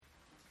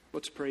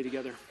Let's pray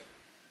together.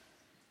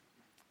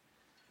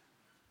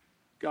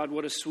 God,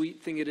 what a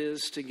sweet thing it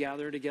is to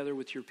gather together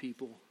with your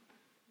people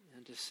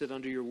and to sit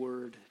under your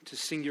word, to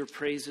sing your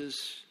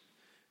praises,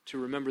 to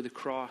remember the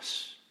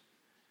cross,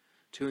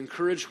 to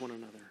encourage one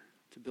another,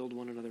 to build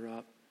one another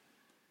up.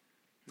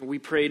 And we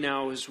pray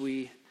now as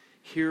we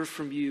hear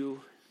from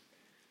you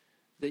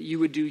that you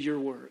would do your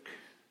work,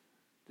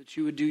 that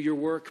you would do your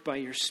work by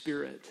your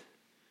Spirit,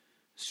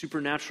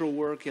 supernatural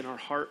work in our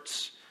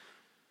hearts,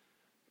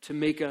 to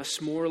make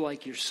us more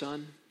like your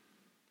Son,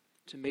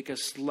 to make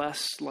us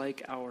less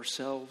like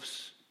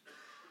ourselves,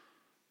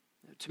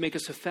 to make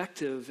us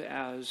effective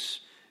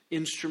as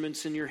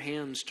instruments in your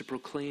hands to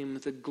proclaim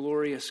the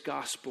glorious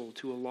gospel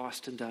to a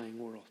lost and dying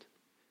world.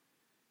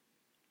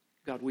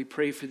 God, we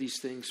pray for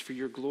these things for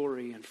your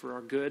glory and for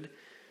our good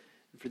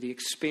and for the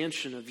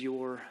expansion of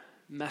your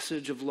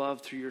message of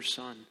love through your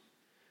Son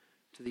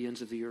to the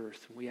ends of the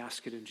earth. And we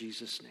ask it in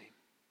Jesus' name.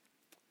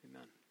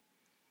 Amen.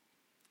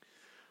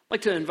 I'd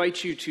like to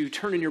invite you to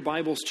turn in your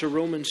Bibles to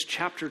Romans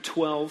chapter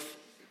 12.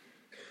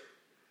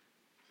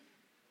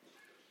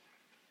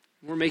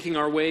 We're making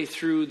our way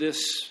through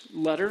this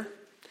letter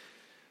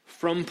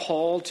from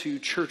Paul to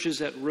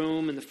churches at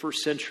Rome in the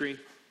first century.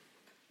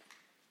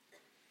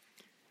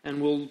 And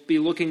we'll be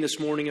looking this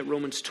morning at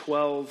Romans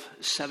 12,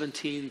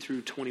 17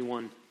 through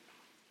 21.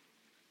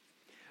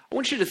 I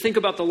want you to think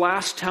about the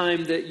last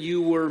time that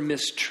you were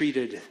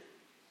mistreated.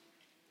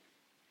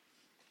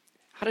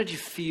 How did you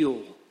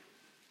feel?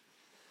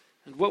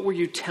 And what were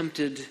you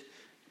tempted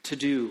to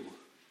do?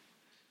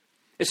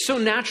 It's so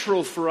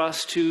natural for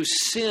us to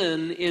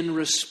sin in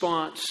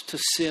response to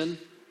sin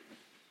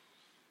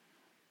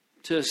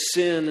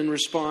in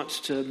response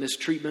to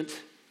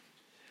mistreatment.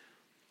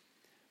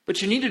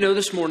 But you need to know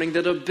this morning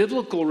that a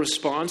biblical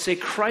response, a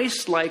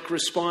Christ-like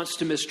response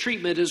to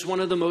mistreatment, is one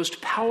of the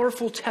most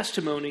powerful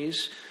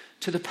testimonies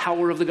to the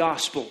power of the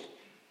gospel.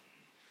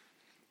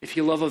 If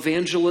you love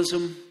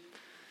evangelism,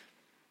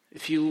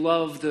 if you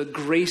love the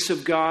grace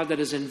of God that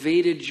has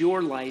invaded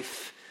your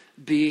life,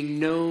 being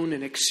known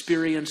and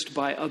experienced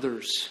by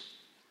others,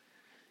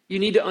 you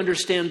need to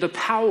understand the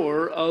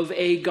power of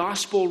a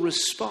gospel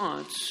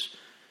response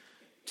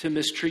to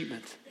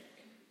mistreatment.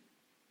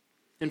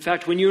 In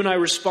fact, when you and I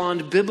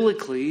respond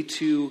biblically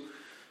to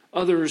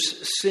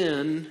others'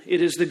 sin,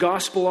 it is the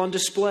gospel on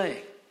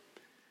display.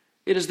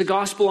 It is the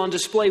gospel on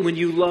display when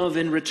you love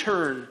in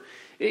return.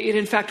 It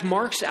in fact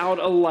marks out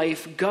a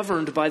life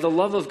governed by the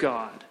love of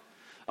God,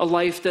 a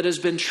life that has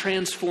been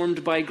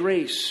transformed by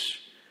grace,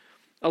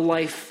 a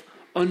life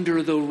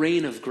under the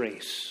reign of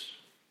grace.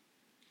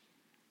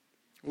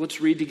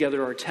 Let's read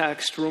together our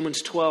text,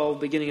 Romans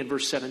 12, beginning at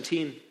verse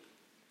 17.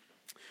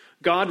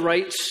 God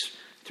writes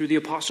through the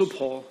Apostle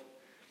Paul,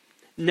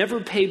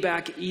 "Never pay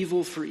back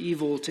evil for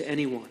evil to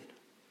anyone.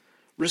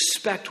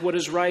 Respect what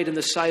is right in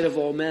the sight of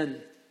all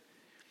men.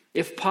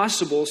 If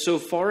possible, so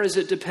far as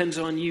it depends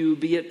on you,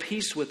 be at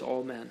peace with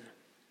all men.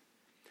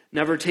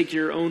 Never take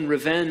your own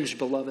revenge,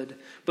 beloved,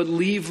 but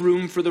leave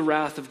room for the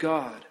wrath of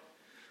God.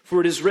 For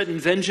it is written,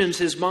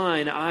 'Vengeance is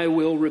mine, I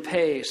will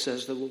repay,'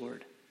 says the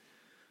Lord.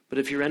 But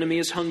if your enemy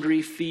is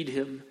hungry, feed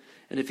him,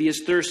 and if he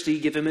is thirsty,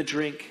 give him a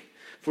drink.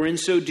 For in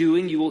so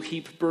doing, you will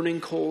heap burning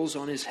coals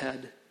on his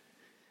head.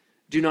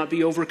 Do not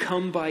be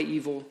overcome by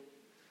evil,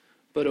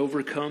 but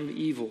overcome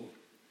evil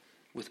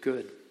with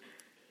good."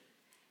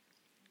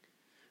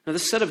 Now,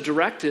 this set of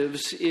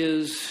directives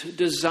is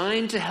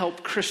designed to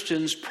help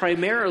Christians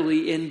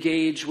primarily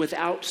engage with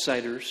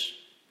outsiders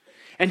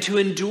and to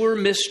endure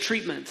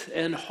mistreatment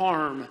and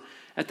harm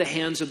at the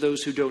hands of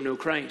those who don't know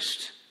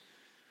Christ.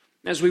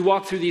 As we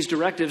walk through these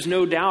directives,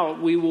 no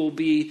doubt we will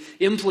be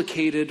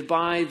implicated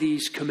by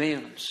these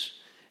commands.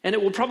 And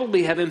it will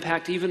probably have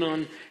impact even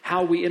on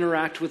how we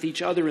interact with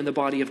each other in the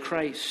body of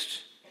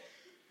Christ.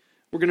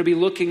 We're going to be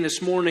looking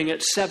this morning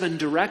at 7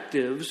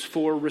 directives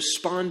for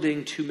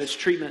responding to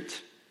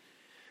mistreatment.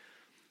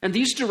 And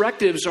these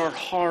directives are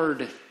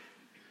hard.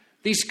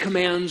 These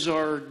commands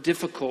are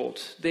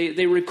difficult.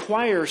 They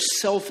require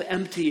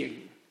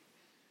self-emptying.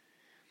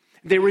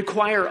 They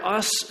require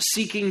us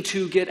seeking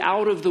to get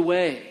out of the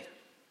way,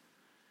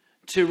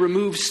 to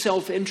remove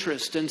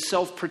self-interest and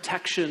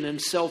self-protection and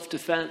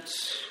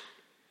self-defense.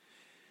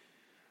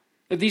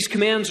 These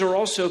commands are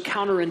also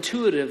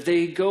counterintuitive.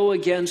 They go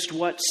against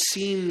what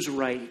seems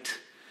right.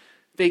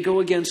 They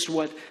go against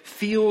what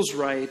feels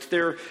right.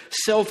 They're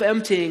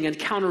self-emptying and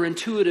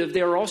counterintuitive.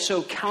 They are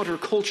also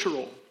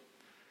countercultural.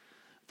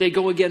 They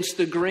go against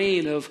the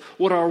grain of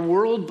what our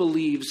world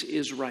believes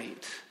is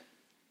right.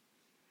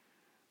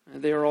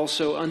 They are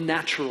also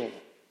unnatural.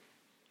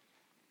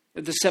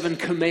 The 7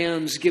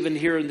 commands given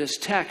here in this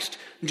text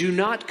do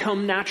not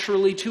come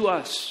naturally to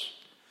us.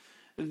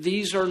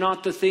 These are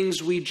not the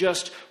things we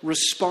just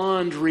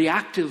respond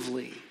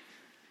reactively.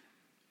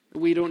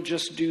 We don't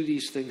just do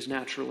these things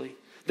naturally.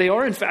 They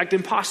are, in fact,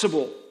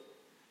 impossible.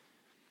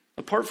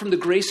 Apart from the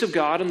grace of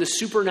God and the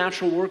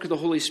supernatural work of the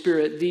Holy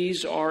Spirit,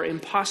 these are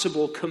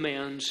impossible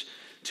commands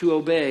to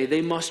obey.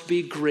 They must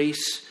be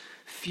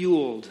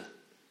grace-fueled.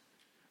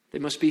 They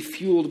must be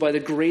fueled by the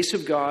grace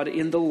of God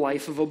in the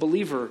life of a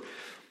believer.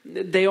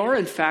 They are,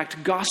 in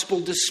fact,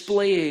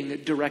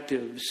 gospel-displaying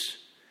directives.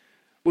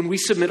 When we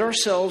submit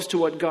ourselves to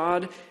what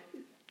God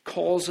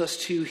calls us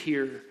to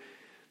here,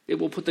 it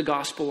will put the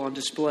gospel on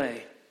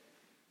display.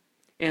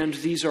 And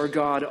these are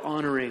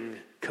God-honoring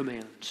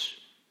commands.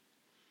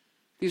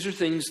 These are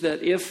things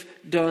that, if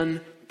done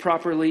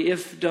properly,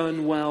 if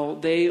done well,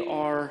 they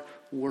are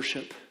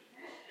worship.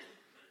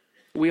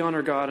 We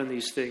honor God in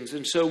these things.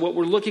 And so what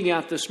we're looking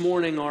at this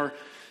morning are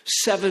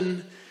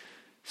 7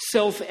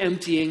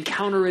 self-emptying,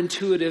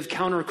 counterintuitive,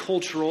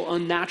 countercultural,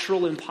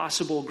 unnatural,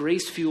 impossible,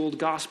 grace-fueled,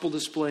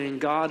 gospel-displaying,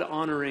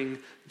 God-honoring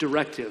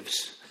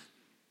directives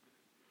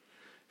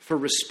for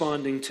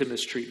responding to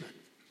mistreatment.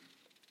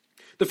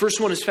 The first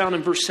one is found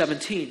in verse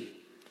 17,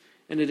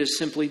 and it is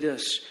simply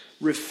this: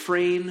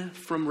 refrain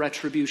from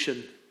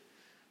retribution.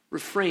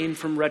 Refrain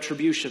from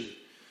retribution.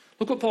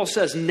 Look what Paul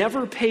says: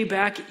 never pay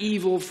back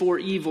evil for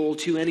evil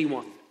to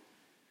anyone.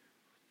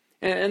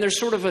 And there's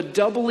sort of a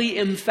doubly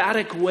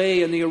emphatic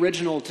way in the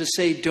original to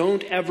say,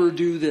 don't ever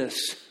do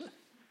this.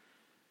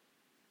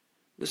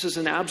 This is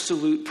an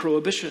absolute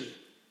prohibition.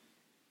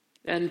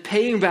 And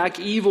paying back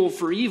evil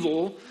for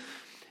evil,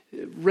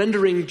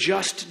 rendering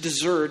just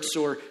deserts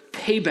or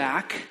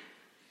payback,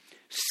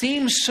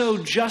 seems so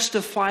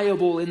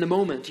justifiable in the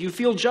moment. You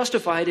feel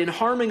justified in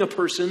harming a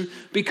person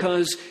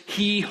because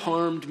he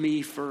harmed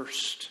me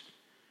first.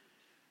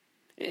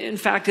 In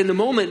fact, in the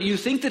moment, you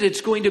think that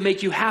it's going to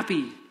make you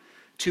happy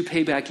to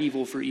pay back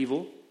evil for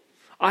evil.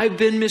 I've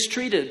been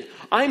mistreated.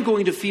 I'm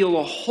going to feel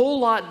a whole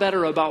lot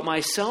better about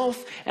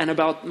myself and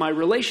about my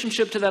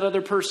relationship to that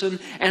other person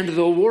and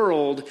the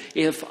world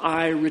if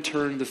I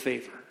return the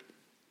favor.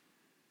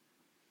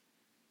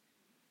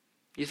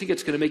 You think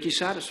it's going to make you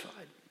satisfied.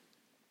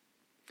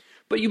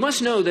 But you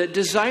must know that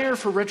desire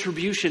for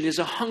retribution is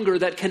a hunger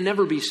that can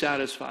never be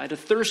satisfied, a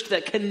thirst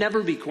that can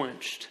never be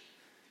quenched.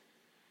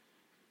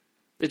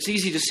 It's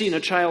easy to see in a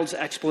child's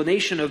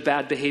explanation of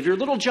bad behavior.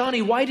 Little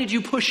Johnny, why did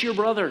you push your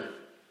brother?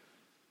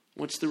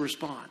 What's the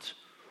response?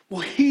 Well,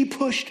 he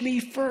pushed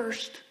me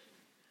first.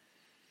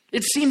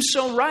 It seems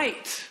so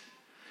right.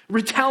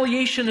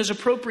 Retaliation is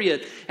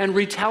appropriate, and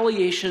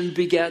retaliation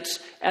begets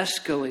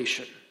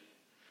escalation.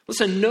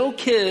 Listen, no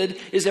kid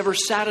is ever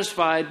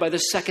satisfied by the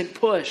second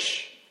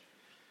push.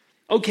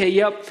 Okay,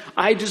 yep,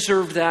 I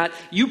deserved that.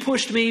 You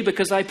pushed me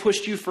because I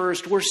pushed you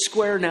first. We're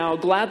square now.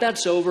 Glad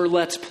that's over.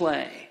 Let's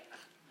play.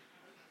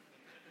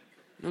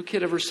 No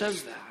kid ever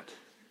says that.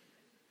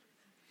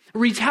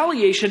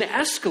 Retaliation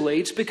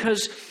escalates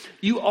because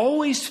you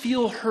always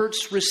feel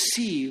hurts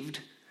received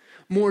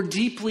more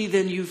deeply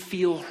than you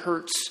feel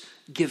hurts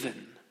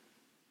given.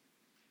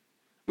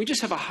 We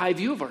just have a high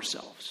view of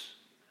ourselves.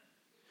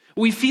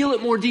 We feel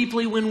it more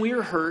deeply when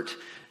we're hurt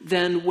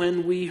than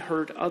when we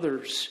hurt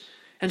others.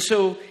 And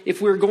so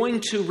if we're going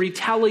to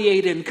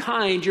retaliate in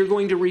kind, you're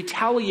going to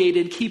retaliate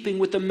in keeping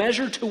with the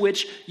measure to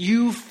which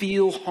you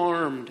feel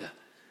harmed.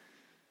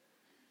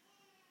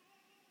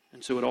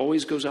 And so it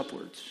always goes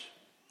upwards.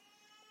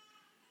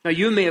 Now,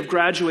 you may have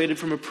graduated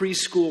from a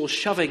preschool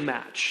shoving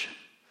match,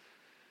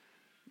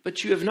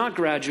 but you have not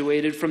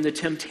graduated from the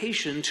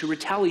temptation to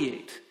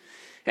retaliate.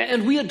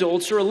 And we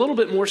adults are a little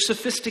bit more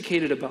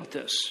sophisticated about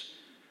this.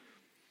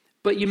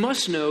 But you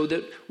must know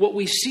that what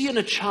we see in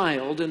a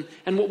child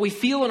and what we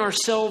feel in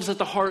ourselves at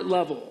the heart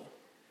level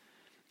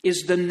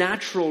is the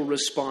natural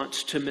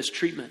response to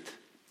mistreatment.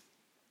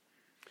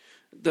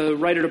 The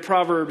writer to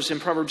Proverbs in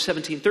Proverbs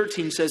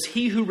 17:13 says,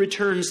 "He who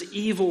returns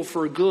evil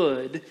for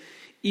good,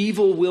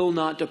 evil will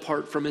not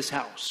depart from his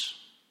house."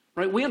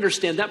 Right? We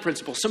understand that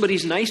principle.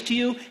 Somebody's nice to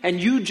you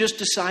and you just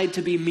decide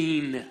to be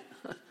mean.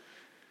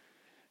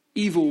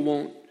 Evil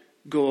won't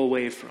go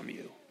away from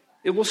you.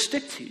 It will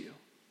stick to you.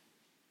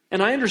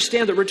 And I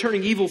understand that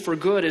returning evil for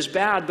good is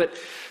bad, but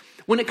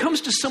when it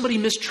comes to somebody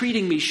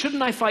mistreating me,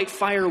 shouldn't I fight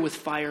fire with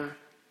fire?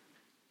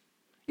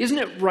 Isn't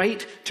it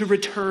right to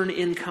return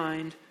in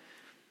kind?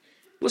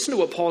 Listen to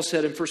what Paul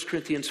said in 1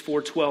 Corinthians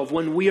 4:12.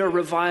 When we are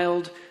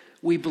reviled,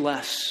 we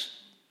bless.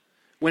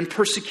 When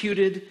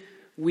persecuted,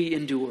 we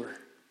endure.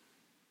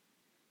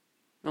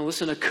 Now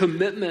listen, a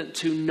commitment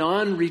to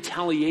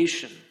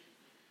non-retaliation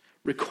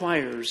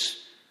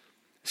requires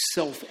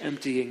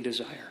self-emptying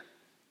desire.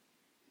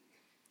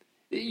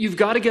 You've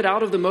got to get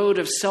out of the mode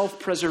of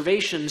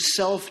self-preservation,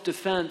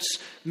 self-defense,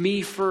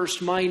 me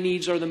first, my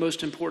needs are the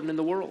most important in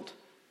the world.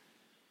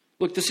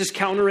 Look, this is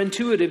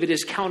counterintuitive, it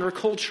is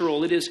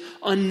countercultural, it is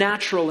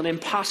unnatural and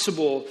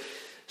impossible.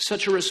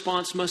 Such a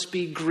response must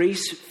be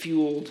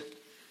grace-fueled.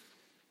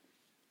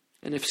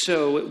 And if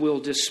so, it will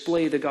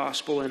display the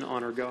gospel and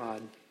honor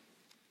God.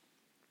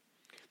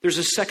 There's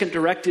a second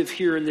directive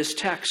here in this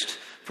text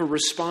for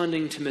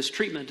responding to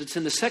mistreatment. It's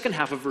in the second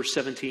half of verse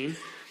 17.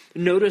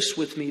 Notice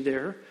with me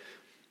there,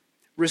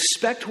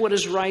 respect what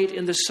is right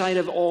in the sight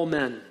of all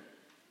men.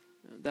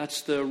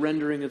 That's the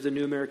rendering of the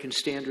New American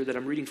Standard that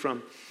I'm reading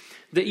from.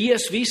 The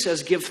ESV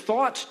says, give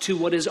thought to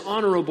what is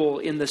honorable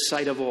in the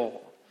sight of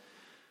all.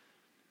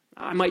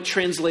 I might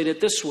translate it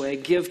this way,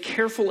 give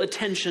careful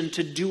attention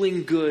to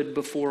doing good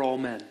before all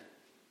men.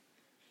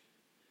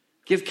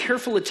 Give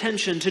careful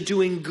attention to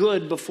doing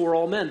good before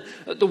all men.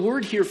 The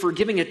word here for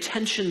giving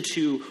attention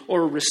to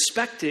or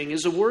respecting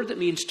is a word that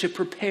means to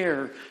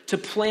prepare, to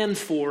plan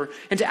for,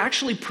 and to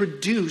actually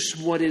produce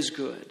what is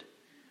good.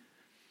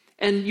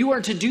 And you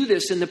are to do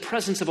this in the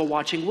presence of a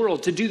watching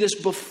world. To do this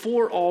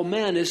before all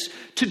men is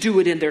to do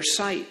it in their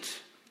sight.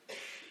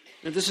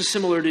 And this is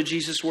similar to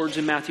Jesus' words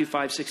in Matthew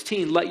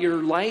 5:16. Let your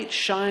light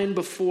shine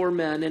before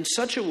men in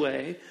such a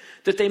way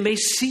that they may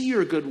see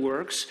your good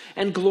works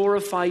and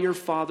glorify your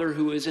Father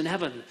who is in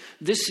heaven.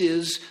 This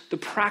is the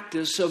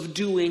practice of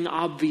doing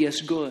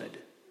obvious good.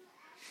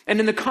 And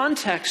in the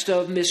context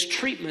of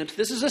mistreatment,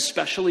 this is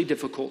especially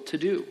difficult to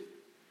do.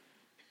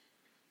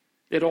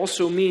 It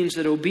also means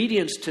that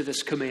obedience to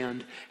this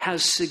command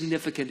has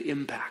significant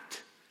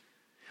impact.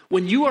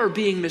 When you are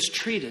being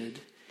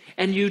mistreated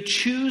and you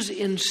choose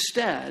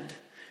instead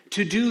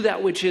to do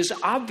that which is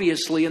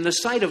obviously in the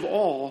sight of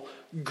all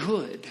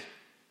good,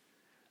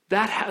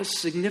 that has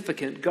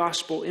significant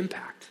gospel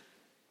impact.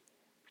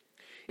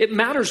 It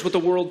matters what the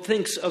world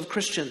thinks of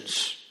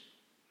Christians.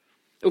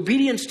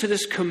 Obedience to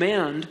this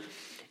command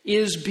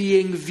is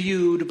being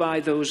viewed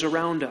by those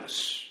around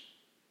us.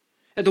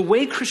 And the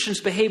way Christians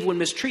behave when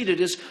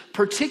mistreated is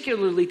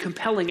particularly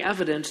compelling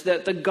evidence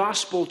that the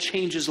gospel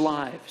changes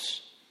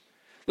lives.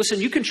 Listen,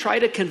 you can try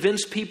to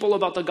convince people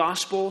about the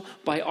gospel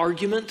by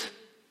argument,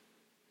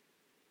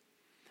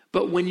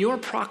 but when your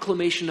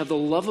proclamation of the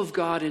love of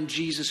God in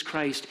Jesus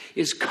Christ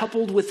is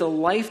coupled with a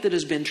life that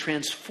has been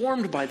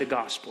transformed by the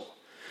gospel,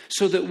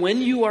 so that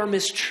when you are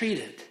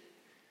mistreated,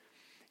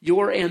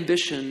 your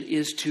ambition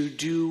is to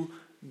do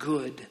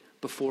good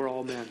before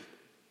all men.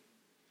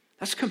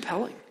 That's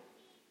compelling.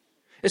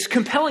 It's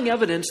compelling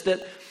evidence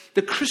that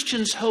the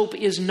Christian's hope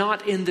is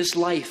not in this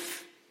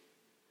life.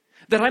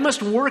 That I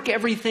must work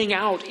everything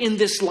out in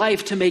this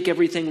life to make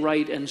everything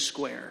right and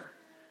square.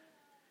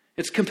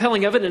 It's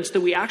compelling evidence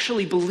that we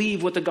actually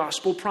believe what the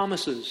gospel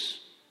promises.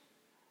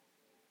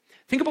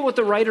 Think about what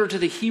the writer to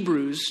the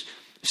Hebrews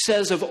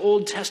says of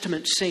Old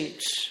Testament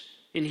saints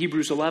in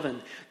Hebrews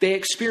 11. They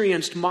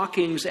experienced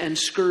mockings and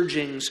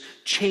scourgings,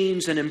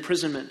 chains and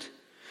imprisonment.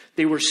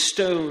 They were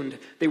stoned.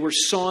 They were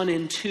sawn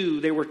in two.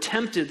 They were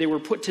tempted. They were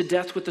put to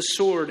death with the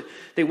sword.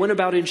 They went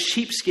about in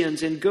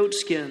sheepskins and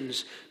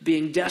goatskins,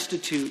 being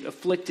destitute,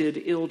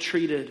 afflicted,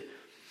 ill-treated.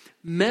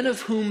 Men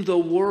of whom the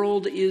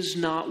world is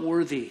not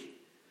worthy.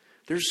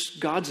 There's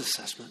God's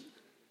assessment.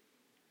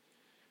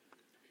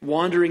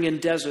 Wandering in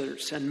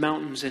deserts and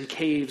mountains and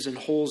caves and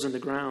holes in the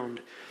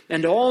ground.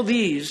 And all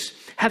these,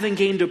 having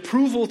gained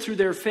approval through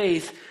their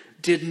faith,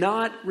 did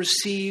not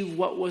receive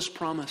what was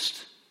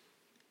promised.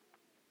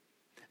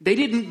 They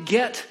didn't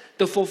get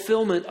the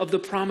fulfillment of the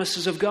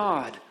promises of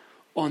God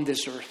on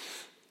this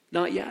earth.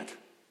 Not yet.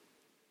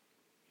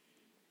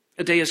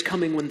 A day is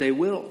coming when they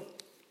will.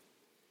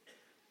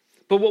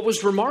 But what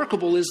was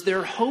remarkable is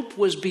their hope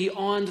was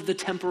beyond the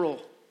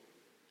temporal.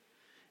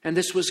 And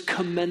this was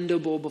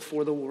commendable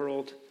before the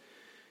world.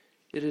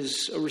 It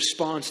is a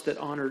response that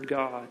honored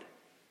God.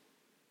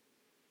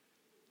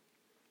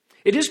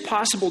 It is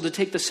possible to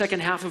take the second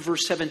half of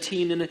verse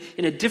 17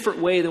 in a different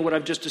way than what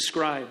I've just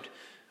described.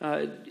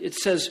 It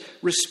says,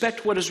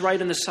 respect what is right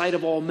in the sight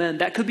of all men.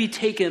 That could be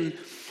taken,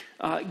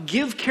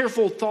 give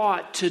careful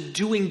thought to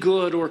doing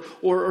good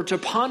or to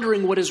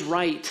pondering what is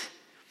right.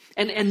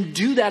 And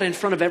do that in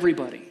front of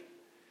everybody.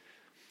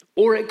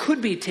 Or it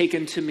could be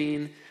taken to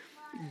mean,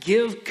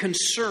 give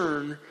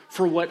concern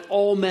for what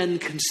all men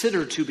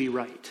consider to be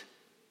right.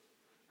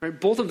 Right?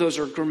 Both of those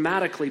are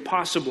grammatically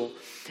possible.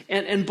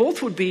 And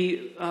both would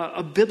be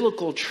a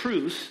biblical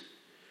truth,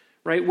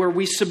 right, where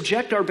we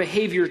subject our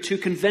behavior to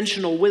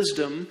conventional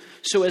wisdom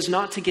so as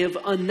not to give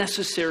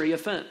unnecessary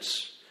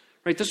offense.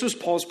 Right? This was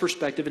Paul's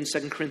perspective in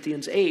 2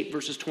 Corinthians 8,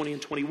 verses 20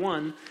 and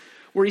 21,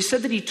 where he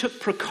said that he took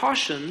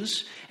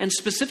precautions, and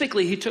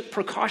specifically he took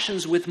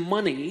precautions with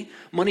money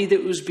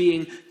that was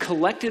being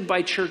collected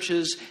by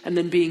churches and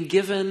then being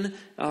given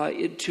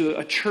to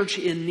a church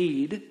in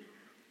need.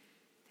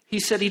 He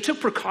said he took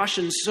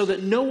precautions so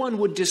that no one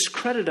would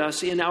discredit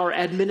us in our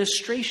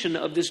administration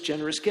of this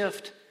generous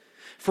gift.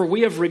 For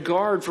we have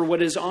regard for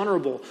what is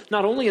honorable,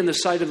 not only in the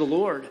sight of the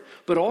Lord,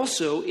 but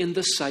also in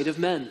the sight of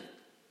men.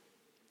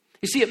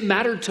 You see, it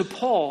mattered to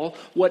Paul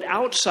what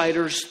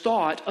outsiders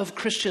thought of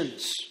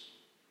Christians.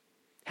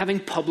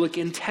 Having public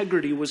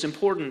integrity was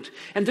important,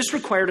 and this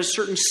required a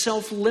certain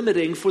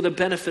self-limiting for the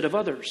benefit of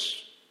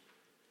others.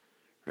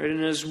 Right?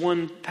 And as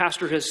one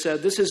pastor has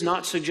said, this is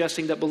not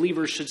suggesting that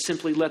believers should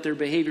simply let their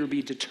behavior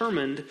be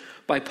determined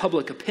by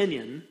public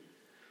opinion,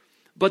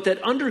 but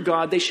that under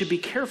God they should be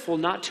careful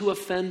not to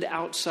offend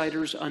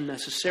outsiders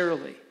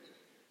unnecessarily.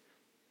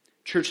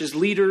 Churches'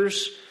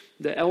 leaders,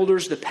 the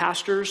elders, the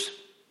pastors,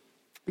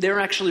 they're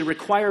actually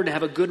required to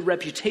have a good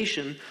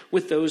reputation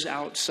with those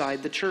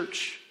outside the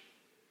church.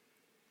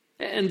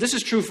 And this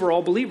is true for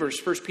all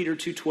believers. 1 Peter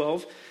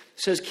 2:12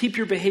 says, keep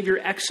your behavior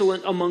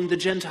excellent among the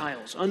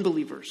Gentiles,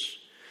 unbelievers,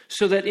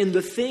 so that in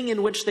the thing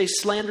in which they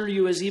slander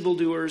you as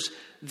evildoers,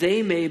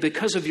 they may,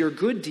 because of your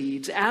good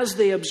deeds, as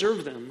they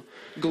observe them,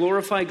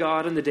 glorify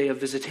God in the day of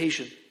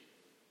visitation.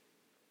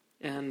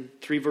 And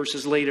 3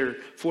 verses later,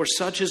 for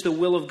such is the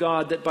will of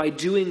God, that by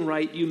doing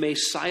right you may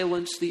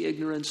silence the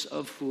ignorance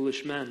of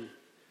foolish men.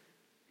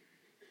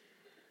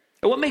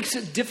 And what makes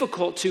it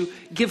difficult to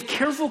give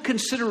careful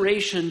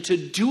consideration to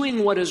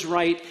doing what is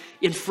right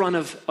in front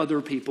of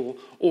other people,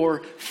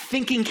 or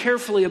thinking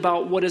carefully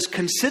about what is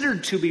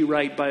considered to be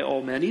right by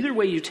all men, either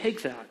way you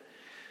take that,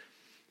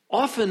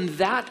 often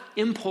that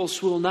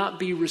impulse will not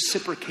be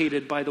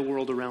reciprocated by the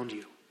world around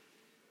you.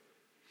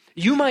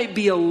 You might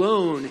be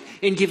alone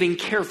in giving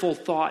careful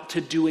thought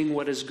to doing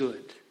what is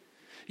good.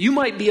 You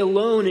might be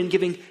alone in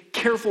giving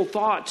careful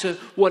thought to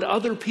what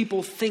other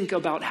people think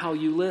about how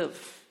you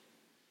live.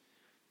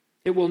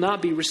 It will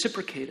not be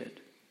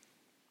reciprocated.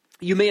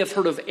 You may have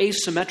heard of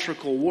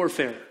asymmetrical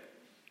warfare,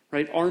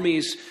 right?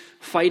 Armies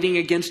fighting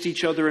against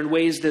each other in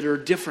ways that are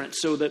different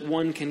so that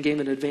one can gain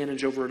an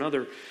advantage over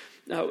another.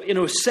 Now, in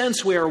a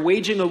sense, we are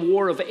waging a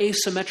war of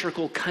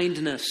asymmetrical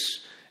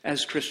kindness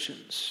as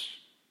Christians.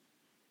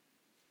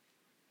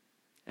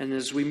 And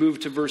as we move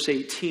to verse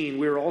 18,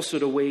 we are also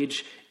to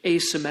wage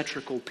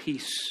asymmetrical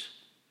peace.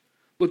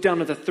 Look down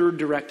at the third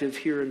directive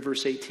here in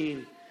verse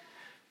 18.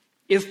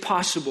 If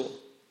possible,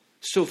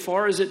 so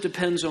far as it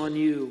depends on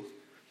you,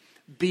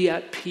 be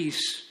at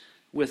peace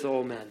with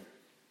all men.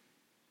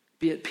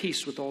 Be at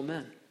peace with all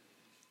men.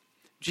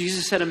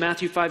 Jesus said in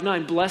Matthew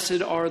 5:9,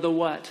 blessed are the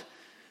what?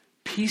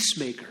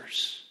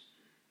 Peacemakers.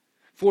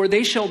 For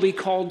they shall be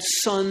called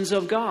sons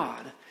of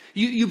God.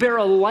 You bear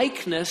a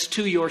likeness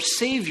to your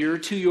Savior,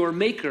 to your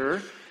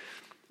Maker,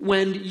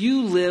 when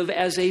you live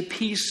as a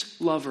peace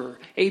lover,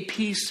 a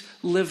peace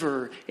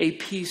liver, a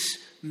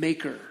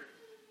peacemaker.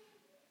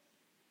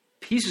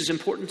 Peace is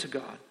important to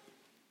God.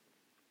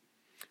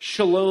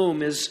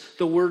 Shalom is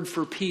the word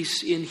for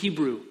peace in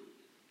Hebrew.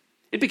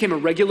 It became a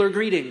regular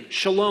greeting.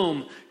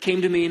 Shalom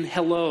came to mean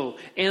hello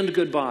and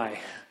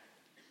goodbye.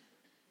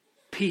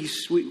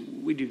 Peace,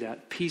 we do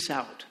that. Peace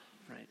out,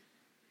 right?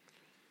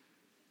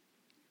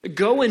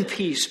 Go in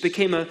peace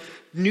became a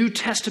New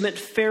Testament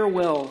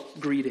farewell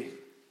greeting.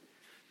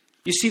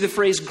 You see the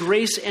phrase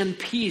grace and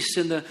peace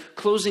in the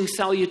closing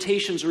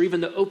salutations or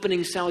even the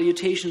opening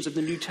salutations of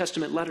the New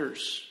Testament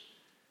letters.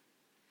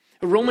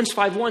 Romans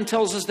 5:1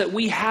 tells us that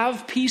we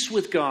have peace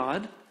with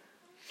God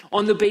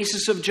on the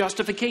basis of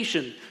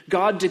justification.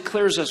 God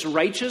declares us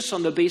righteous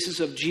on the basis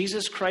of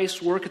Jesus Christ's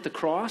work at the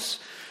cross.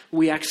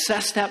 We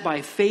access that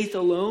by faith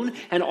alone,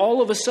 and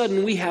all of a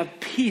sudden we have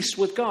peace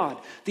with God.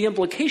 The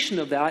implication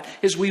of that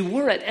is we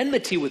were at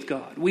enmity with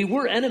God. We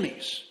were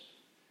enemies.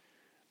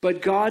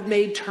 But God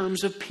made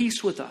terms of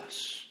peace with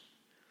us.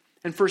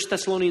 In 1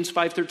 Thessalonians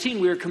 5:13,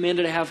 we are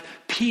commanded to have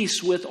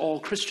peace with all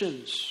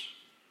Christians.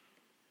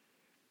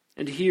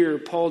 And here,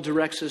 Paul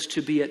directs us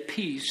to be at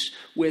peace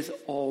with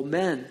all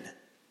men.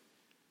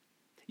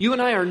 You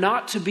and I are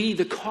not to be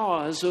the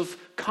cause of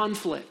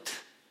conflict.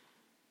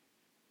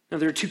 Now,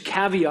 there are 2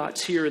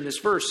 caveats here in this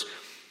verse.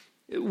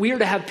 We are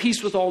to have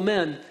peace with all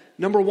men.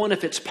 Number 1,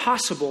 if it's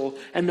possible.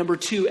 And number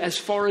 2, as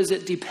far as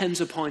it depends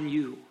upon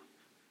you.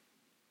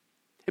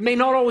 It may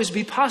not always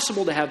be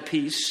possible to have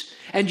peace.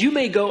 And you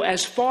may go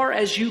as far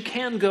as you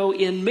can go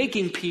in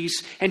making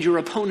peace, and your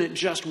opponent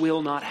just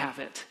will not have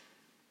it.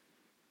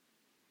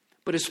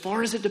 But as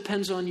far as it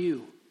depends on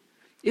you,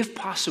 if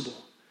possible,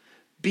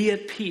 be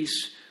at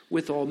peace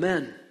with all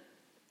men.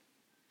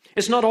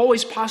 It's not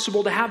always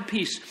possible to have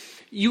peace.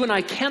 You and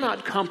I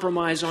cannot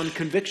compromise on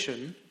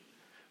conviction,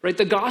 right?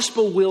 The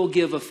gospel will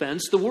give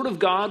offense. The word of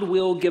God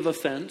will give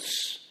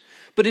offense.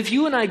 But if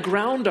you and I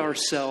ground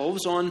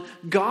ourselves on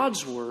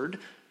God's word,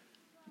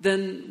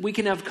 then we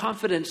can have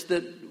confidence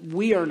that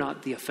we are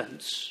not the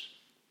offense.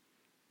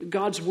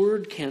 God's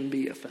word can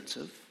be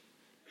offensive.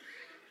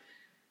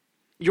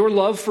 Your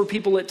love for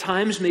people at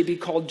times may be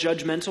called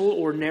judgmental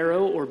or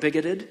narrow or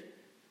bigoted.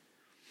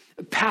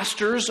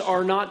 Pastors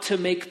are not to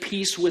make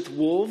peace with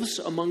wolves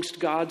amongst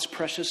God's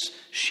precious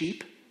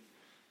sheep.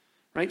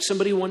 Right?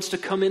 Somebody wants to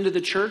come into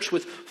the church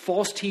with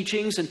false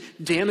teachings and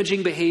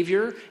damaging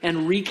behavior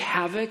and wreak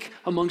havoc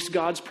amongst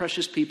God's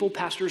precious people.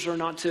 Pastors are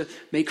not to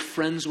make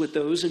friends with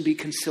those and be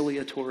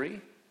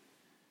conciliatory.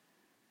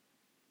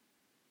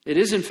 It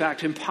is, in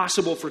fact,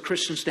 impossible for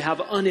Christians to have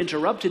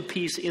uninterrupted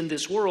peace in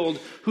this world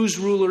whose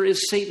ruler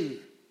is Satan.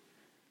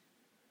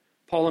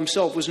 Paul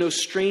himself was no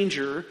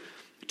stranger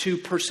to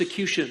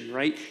persecution,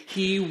 right?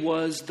 He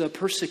was the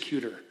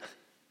persecutor.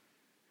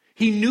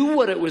 He knew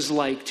what it was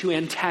like to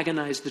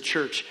antagonize the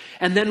church.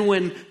 And then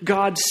when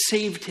God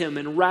saved him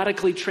and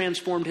radically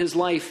transformed his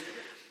life,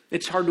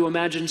 it's hard to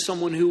imagine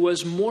someone who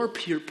was more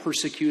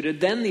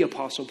persecuted than the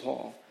Apostle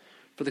Paul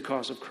for the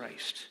cause of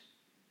Christ.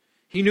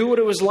 He knew what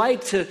it was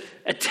like to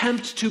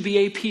attempt to be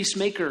a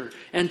peacemaker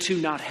and to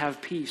not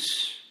have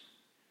peace.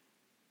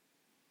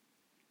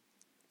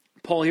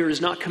 Paul here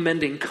is not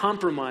commending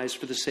compromise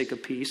for the sake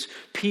of peace,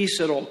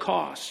 peace at all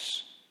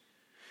costs.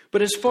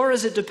 But as far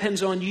as it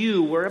depends on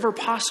you, wherever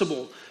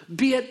possible,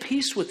 be at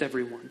peace with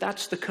everyone.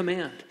 That's the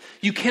command.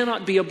 You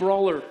cannot be a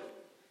brawler.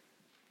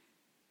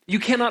 You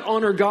cannot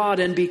honor God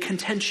and be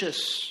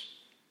contentious.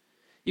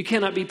 You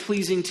cannot be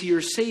pleasing to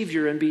your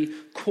Savior and be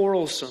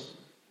quarrelsome.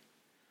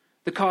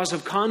 The cause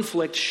of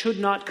conflict should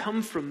not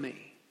come from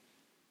me.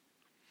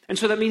 And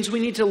so that means we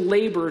need to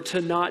labor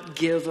to not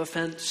give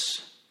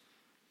offense.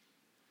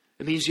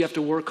 It means you have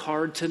to work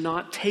hard to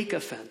not take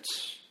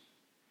offense.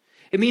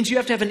 It means you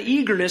have to have an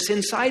eagerness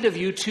inside of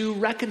you to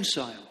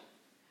reconcile.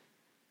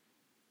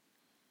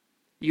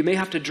 You may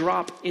have to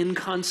drop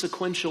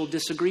inconsequential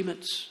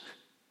disagreements.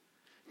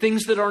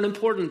 Things that aren't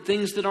important,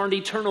 things that aren't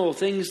eternal,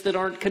 things that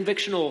aren't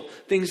convictional,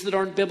 things that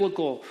aren't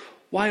biblical.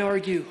 Why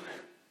argue?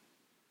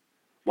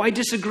 Why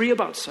disagree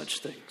about such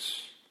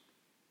things?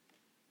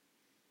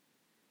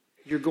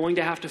 You're going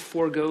to have to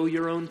forego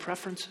your own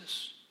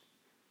preferences.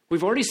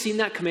 We've already seen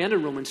that command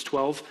in Romans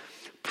 12.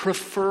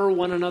 Prefer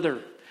one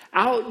another.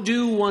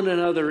 Outdo one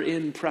another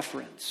in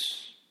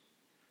preference.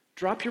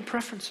 Drop your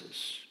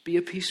preferences. Be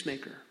a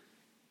peacemaker.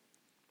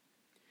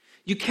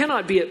 You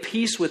cannot be at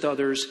peace with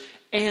others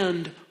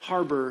and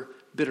harbor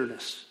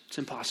bitterness. It's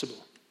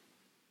impossible.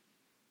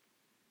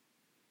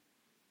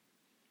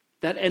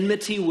 That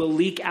enmity will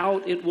leak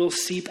out. It will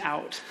seep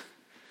out.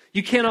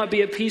 You cannot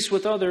be at peace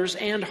with others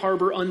and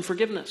harbor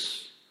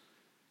unforgiveness.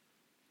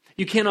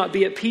 You cannot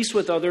be at peace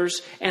with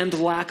others and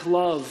lack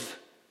love.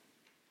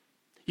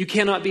 You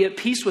cannot be at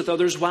peace with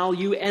others while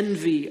you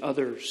envy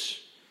others.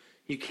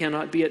 You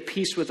cannot be at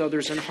peace with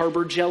others and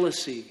harbor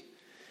jealousy.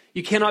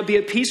 You cannot be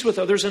at peace with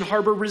others and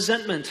harbor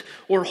resentment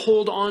or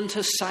hold on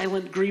to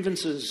silent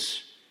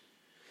grievances.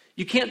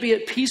 You can't be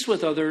at peace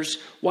with others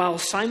while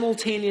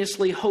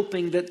simultaneously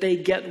hoping that they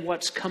get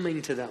what's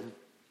coming to them.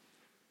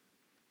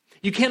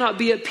 You cannot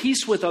be at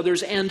peace with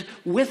others and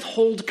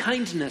withhold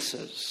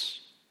kindnesses.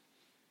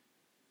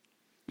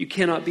 You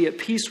cannot be at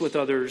peace with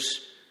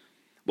others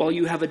while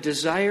you have a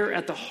desire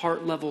at the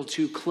heart level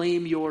to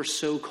claim your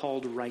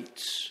so-called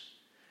rights.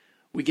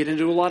 We get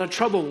into a lot of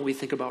trouble when we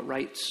think about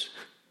rights.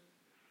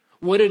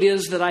 What it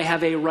is that I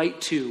have a right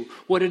to,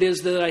 what it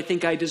is that I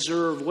think I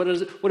deserve, what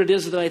it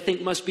is that I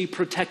think must be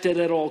protected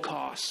at all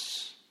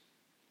costs.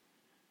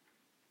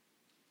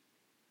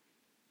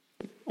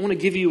 I want to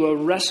give you a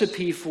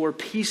recipe for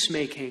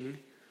peacemaking.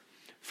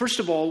 First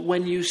of all,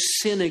 when you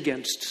sin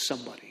against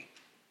somebody.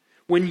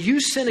 When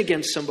you sin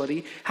against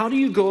somebody, how do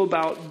you go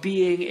about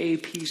being a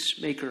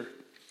peacemaker?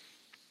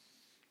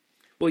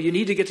 Well, you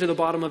need to get to the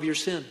bottom of your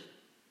sin.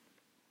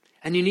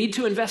 And you need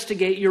to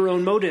investigate your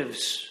own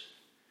motives.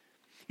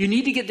 You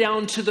need to get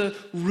down to the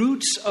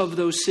roots of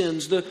those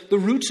sins, the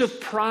roots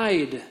of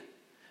pride,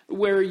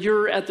 where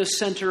you're at the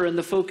center and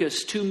the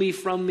focus. To me,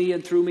 from me,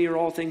 and through me are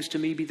all things. To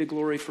me be the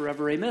glory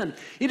forever. Amen.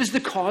 It is the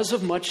cause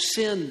of much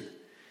sin.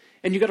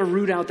 And you've got to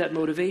root out that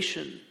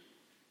motivation.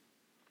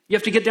 You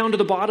have to get down to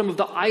the bottom of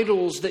the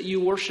idols that you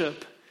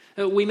worship.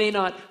 We may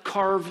not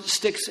carve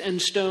sticks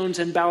and stones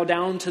and bow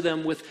down to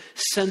them with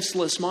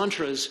senseless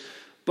mantras,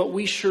 but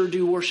we sure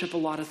do worship a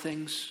lot of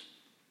things.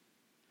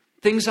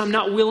 Things I'm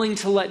not willing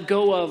to let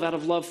go of out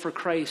of love for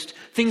Christ.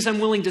 Things I'm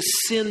willing to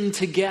sin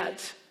to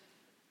get.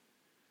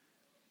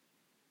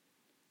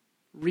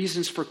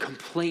 Reasons for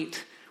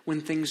complaint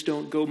when things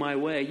don't go my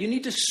way. You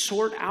need to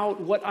sort out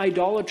what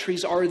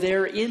idolatries are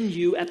there in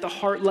you at the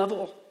heart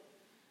level.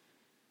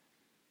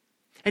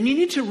 And you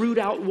need to root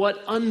out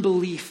what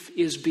unbelief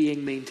is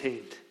being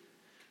maintained.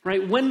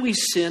 Right? When we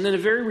sin, in a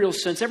very real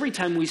sense, every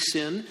time we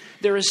sin,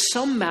 there is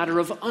some matter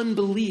of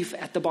unbelief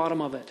at the bottom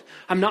of it.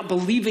 I'm not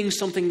believing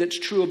something that's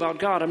true about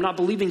God. I'm not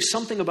believing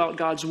something about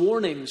God's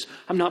warnings.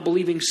 I'm not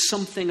believing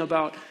something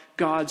about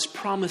God's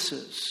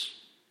promises.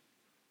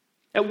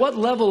 At what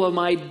level am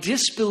I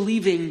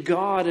disbelieving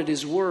God at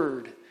His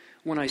word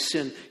when I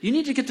sin? You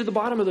need to get to the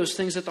bottom of those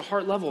things at the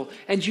heart level,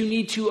 and you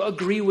need to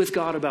agree with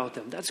God about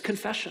them. That's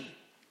confession.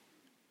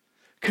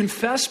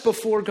 Confess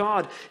before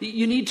God.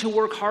 You need to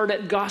work hard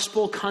at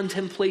gospel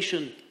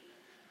contemplation.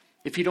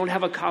 If you don't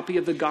have a copy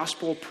of the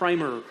gospel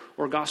primer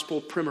or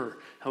gospel primer,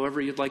 however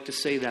you'd like to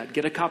say that,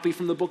 get a copy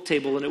from the book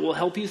table, and it will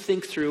help you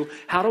think through,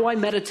 how do I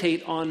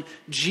meditate on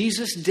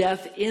Jesus'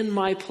 death in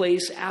my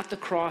place at the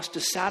cross to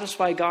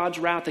satisfy God's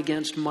wrath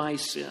against my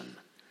sin?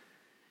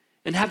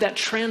 And have that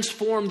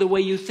transform the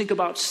way you think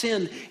about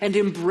sin and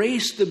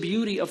embrace the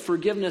beauty of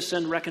forgiveness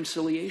and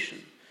reconciliation.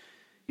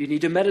 You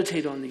need to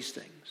meditate on these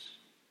things.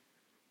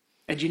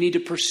 And you need to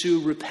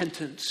pursue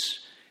repentance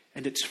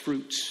and its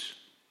fruits.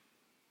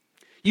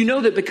 You know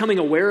that becoming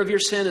aware of your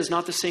sin is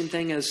not the same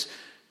thing as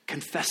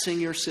confessing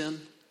your sin,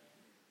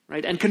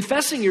 right? And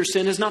confessing your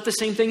sin is not the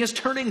same thing as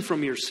turning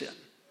from your sin.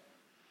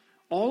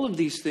 All of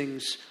these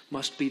things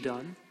must be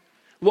done.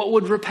 What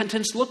would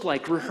repentance look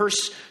like?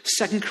 Rehearse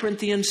 2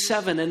 Corinthians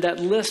 7 and that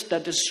list,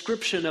 that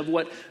description of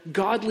what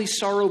godly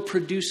sorrow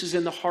produces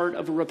in the heart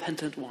of a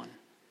repentant one.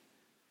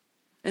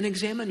 And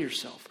examine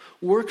yourself.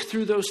 Work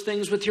through those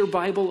things with your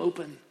Bible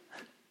open.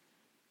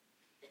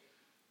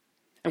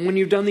 And when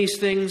you've done these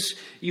things,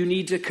 you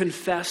need to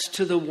confess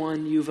to the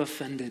one you've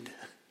offended.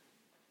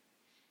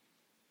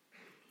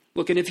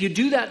 Look, and if you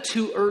do that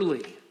too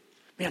early,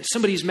 man,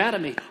 somebody's mad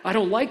at me. I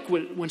don't like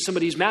when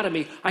somebody's mad at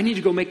me. I need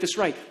to go make this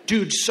right.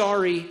 Dude,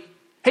 sorry.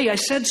 Hey, I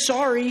said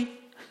sorry.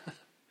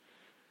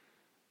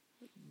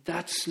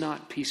 That's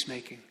not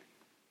peacemaking.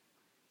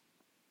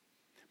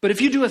 But if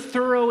you do a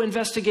thorough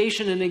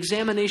investigation and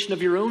examination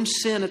of your own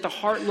sin at the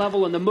heart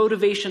level and the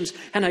motivations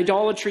and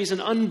idolatries and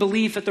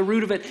unbelief at the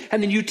root of it,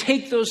 and then you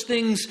take those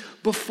things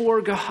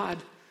before God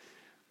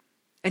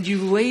and you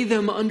lay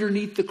them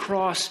underneath the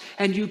cross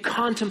and you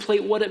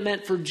contemplate what it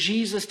meant for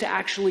Jesus to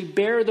actually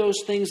bear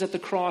those things at the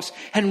cross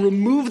and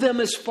remove them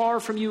as far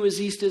from you as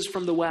east is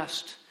from the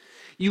west,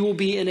 you will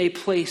be in a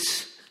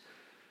place,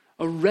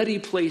 a ready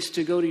place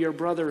to go to your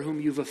brother whom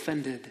you've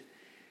offended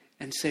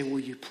and say, will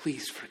you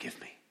please forgive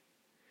me?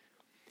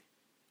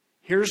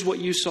 Here's what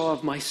you saw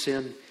of my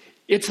sin.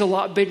 It's a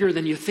lot bigger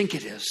than you think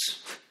it is.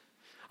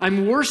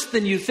 I'm worse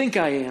than you think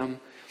I am.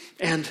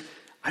 And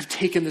I've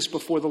taken this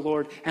before the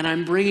Lord and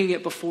I'm bringing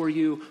it before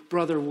you.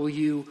 Brother, will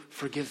you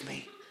forgive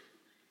me?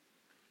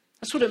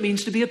 That's what it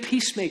means to be a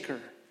peacemaker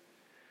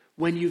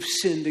when you've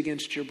sinned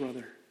against your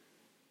brother.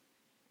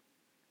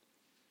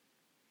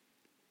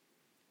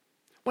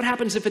 What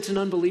happens if it's an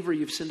unbeliever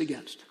you've sinned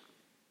against?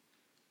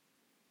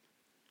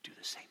 Do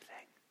the same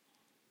thing.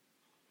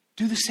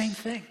 Do the same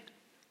thing.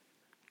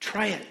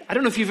 Try it. I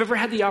don't know if you've ever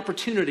had the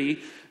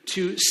opportunity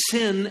to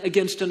sin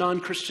against a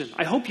non-Christian.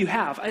 I hope you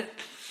have.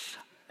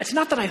 It's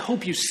not that I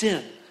hope you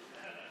sin,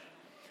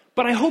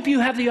 but I hope you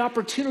have the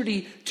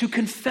opportunity to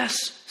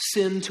confess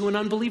sin to an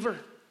unbeliever.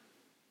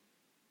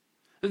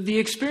 The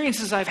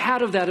experiences I've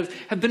had of that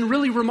have been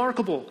really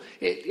remarkable.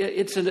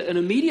 It's an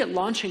immediate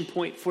launching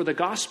point for the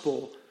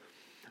gospel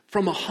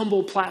from a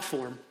humble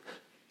platform.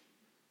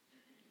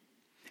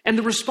 And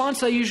the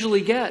response I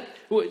usually get,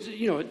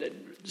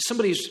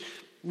 somebody's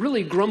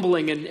really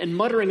grumbling and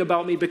muttering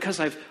about me because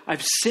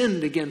I've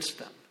sinned against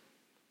them.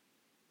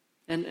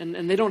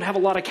 And they don't have a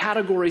lot of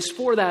categories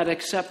for that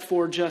except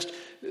for just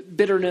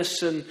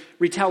bitterness and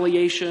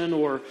retaliation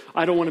or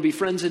I don't want to be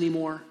friends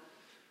anymore.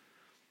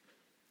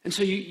 And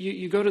so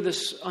you go to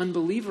this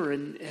unbeliever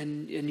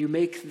and you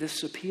make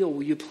this appeal,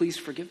 will you please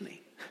forgive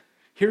me?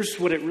 Here's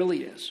what it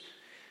really is.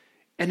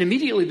 And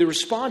immediately the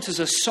response is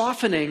a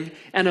softening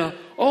and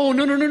oh,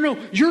 no,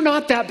 you're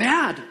not that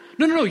bad.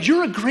 No,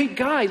 you're a great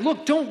guy.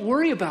 Look, don't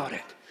worry about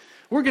it.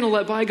 We're going to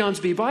let bygones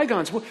be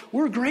bygones.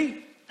 We're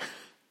great.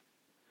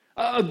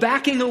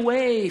 Backing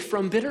away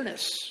from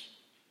bitterness.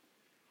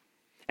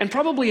 And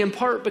probably in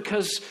part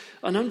because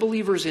an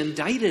unbeliever is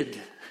indicted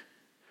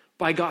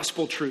by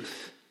gospel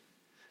truth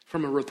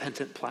from a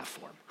repentant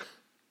platform.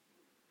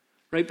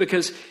 Right?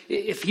 Because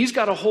if he's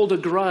got to hold a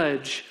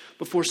grudge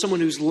before someone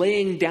who's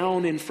laying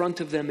down in front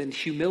of them in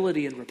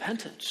humility and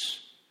repentance,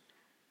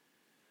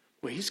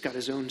 well, he's got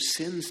his own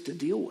sins to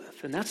deal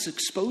with, and that's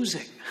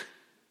exposing.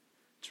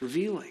 It's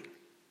revealing.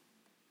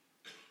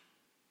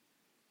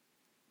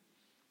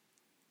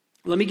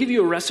 Let me give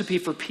you a recipe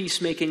for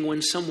peacemaking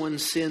when someone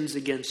sins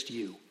against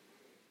you.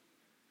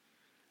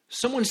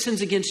 Someone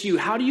sins against you.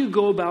 How do you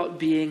go about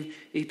being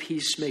a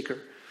peacemaker?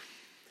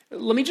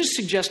 Let me just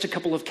suggest a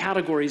couple of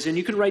categories, and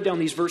you can write down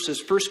these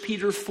verses. 1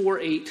 Peter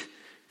 4:8,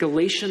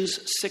 Galatians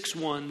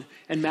 6:1,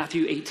 and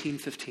Matthew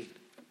 18:15.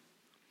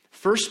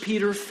 1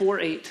 Peter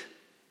 4:8,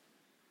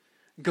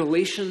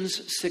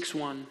 Galatians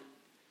 6:1,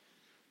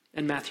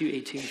 and Matthew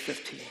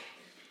 18:15.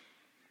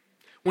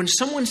 When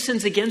someone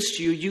sins against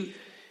you,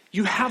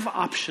 you have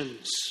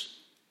options.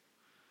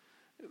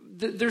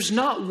 There's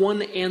not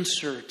one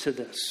answer to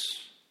this.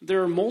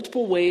 There are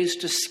multiple ways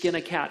to skin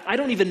a cat. I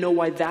don't even know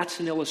why that's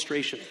an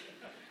illustration.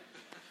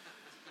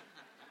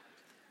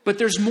 But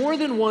there's more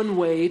than one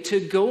way to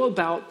go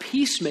about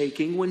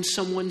peacemaking when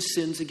someone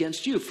sins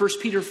against you.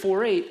 1 Peter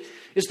 4:8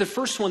 is the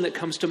first one that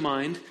comes to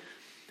mind.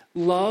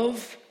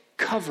 Love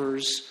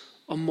covers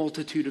a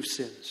multitude of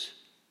sins.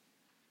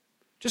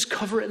 Just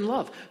cover it in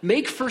love.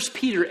 Make 1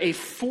 Peter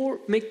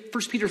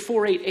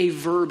 4:8 a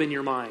verb in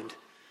your mind.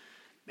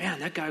 Man,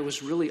 that guy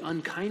was really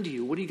unkind to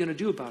you. What are you going to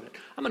do about it?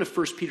 I'm going to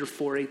 1 Peter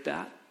 4:8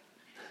 that.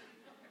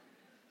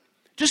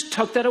 Just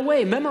tuck that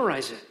away.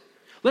 Memorize it.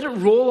 Let it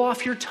roll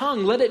off your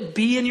tongue. Let it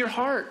be in your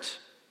heart.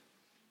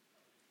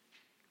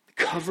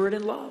 Cover it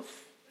in love.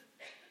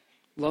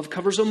 Love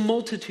covers a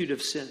multitude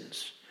of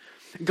sins.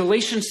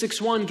 Galatians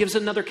 6:1 gives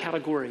another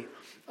category.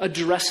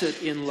 Address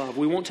it in love.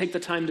 We won't take the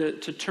time to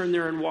turn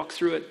there and walk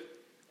through it.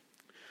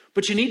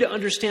 But you need to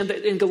understand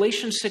that in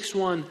Galatians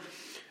 6:1,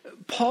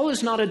 Paul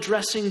is not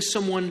addressing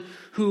someone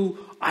who,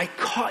 I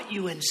caught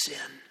you in sin.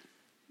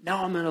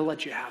 Now I'm going to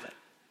let you have it.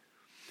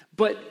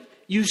 But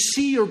you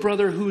see your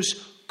brother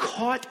who's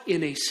caught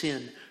in a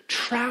sin,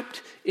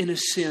 trapped in a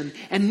sin,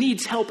 and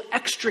needs help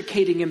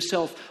extricating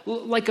himself,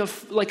 like a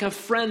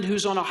friend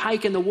who's on a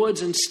hike in the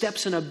woods and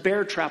steps in a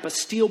bear trap, a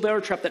steel bear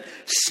trap that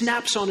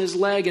snaps on his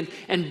leg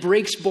and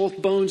breaks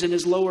both bones in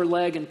his lower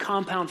leg and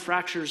compound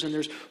fractures, and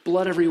there's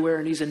blood everywhere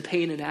and he's in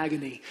pain and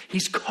agony.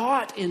 He's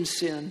caught in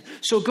sin.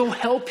 So go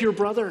help your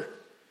brother.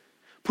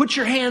 Put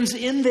your hands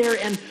in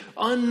there and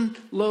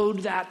unload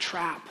that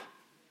trap.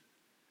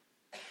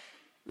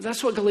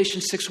 That's what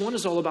Galatians 6:1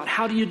 is all about.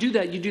 How do you do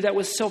that? You do that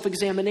with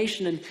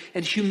self-examination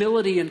and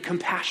humility and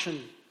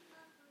compassion.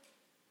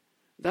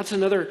 That's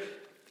another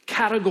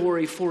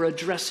category for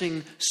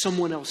addressing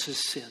someone else's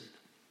sin.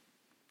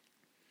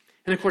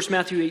 And of course,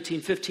 Matthew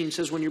 18:15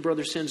 says, when your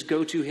brother sins,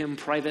 go to him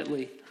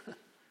privately.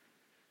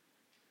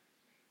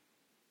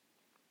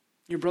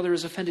 Your brother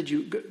has offended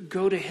you.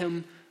 Go to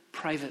him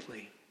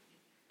privately.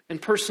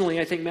 And personally,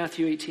 I think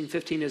Matthew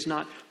 18:15 is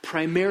not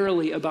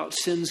primarily about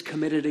sins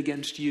committed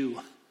against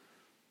you,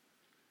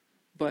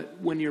 but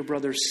when your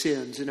brother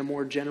sins in a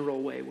more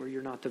general way where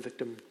you're not the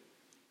victim.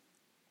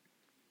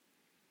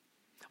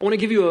 I want to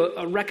give you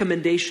a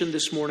recommendation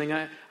this morning.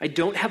 I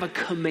don't have a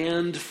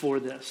command for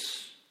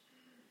this,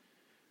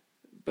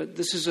 but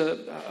this is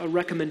a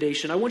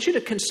recommendation. I want you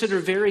to consider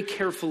very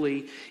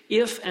carefully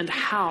if and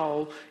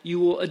how you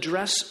will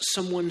address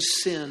someone's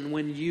sin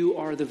when you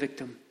are the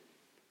victim,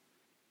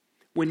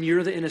 when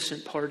you're the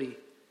innocent party.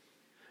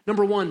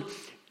 Number one,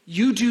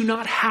 you do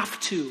not have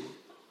to.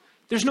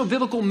 There's no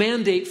biblical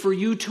mandate for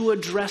you to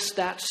address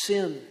that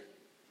sin.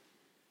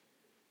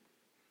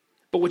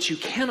 But what you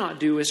cannot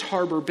do is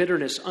harbor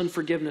bitterness,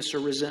 unforgiveness, or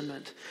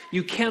resentment.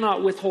 You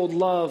cannot withhold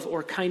love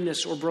or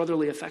kindness or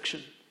brotherly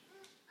affection.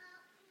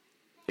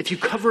 If you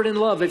cover it in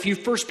love, if you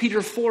 1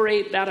 Peter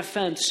 4:8, that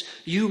offense,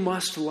 you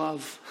must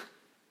love.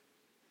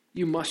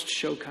 You must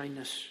show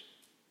kindness.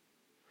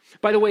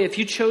 By the way, if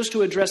you chose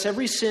to address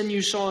every sin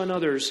you saw in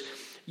others,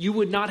 you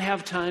would not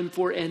have time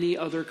for any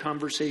other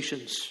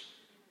conversations.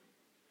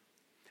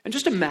 And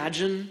just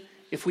imagine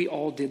if we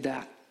all did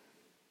that.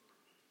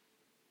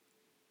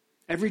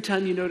 Every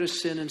time you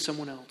notice sin in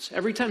someone else,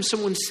 every time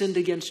someone sinned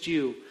against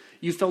you,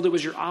 you felt it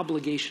was your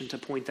obligation to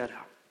point that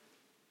out.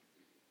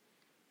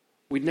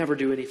 We'd never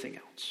do anything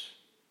else.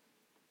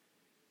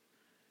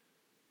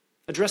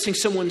 Addressing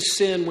someone's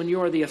sin when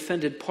you are the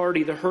offended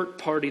party, the hurt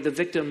party, the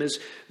victim, is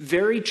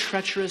very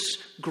treacherous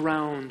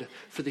ground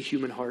for the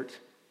human heart.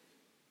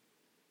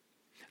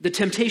 The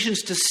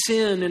temptations to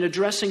sin and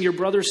addressing your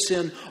brother's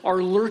sin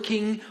are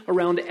lurking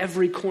around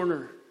every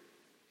corner.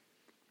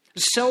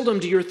 Seldom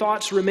do your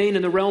thoughts remain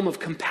in the realm of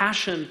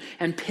compassion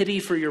and pity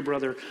for your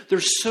brother. They're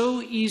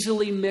so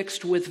easily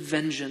mixed with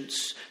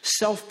vengeance,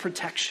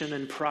 self-protection,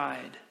 and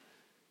pride.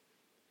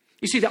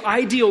 You see, the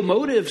ideal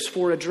motives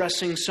for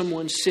addressing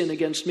someone's sin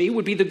against me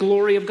would be the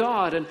glory of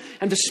God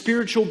and the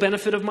spiritual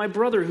benefit of my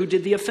brother who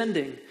did the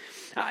offending.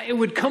 It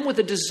would come with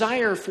a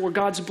desire for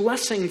God's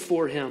blessing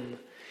for him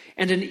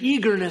and an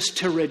eagerness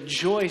to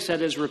rejoice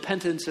at his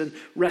repentance and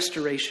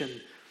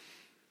restoration.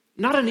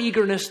 Not an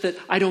eagerness that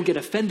I don't get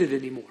offended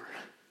anymore,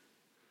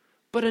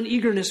 but an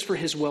eagerness for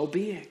his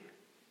well-being.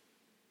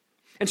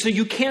 And so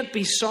you can't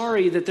be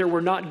sorry that there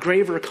were not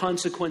graver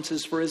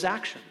consequences for his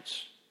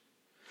actions.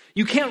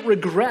 You can't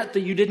regret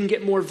that you didn't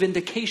get more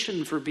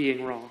vindication for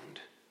being wronged.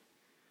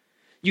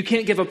 You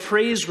can't give a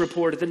praise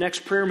report at the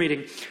next prayer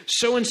meeting.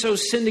 So-and-so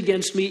sinned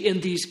against me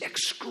in these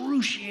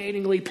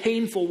excruciatingly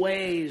painful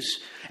ways.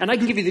 And I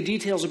can give you the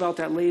details about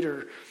that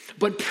later.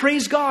 But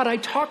praise God, I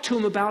talked to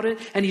him about it,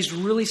 and he's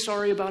really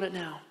sorry about it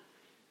now.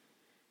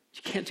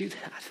 You can't do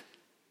that.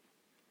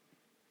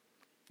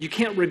 You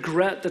can't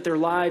regret that their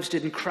lives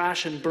didn't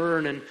crash and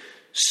burn and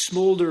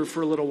smolder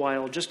for a little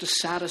while just to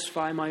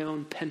satisfy my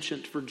own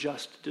penchant for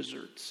just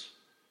desserts.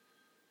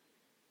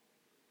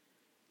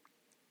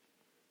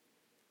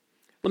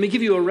 Let me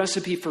give you a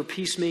recipe for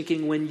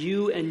peacemaking when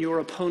you and your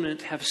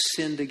opponent have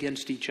sinned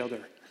against each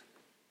other.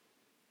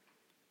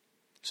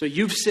 So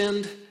you've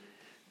sinned,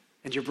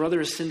 and your brother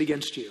has sinned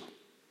against you.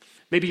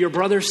 Maybe your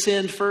brother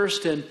sinned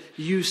first, and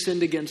you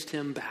sinned against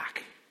him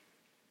back.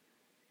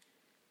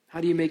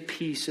 How do you make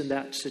peace in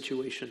that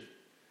situation?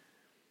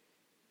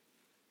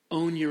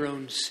 Own your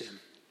own sin.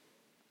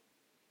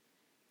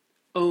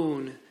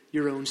 Own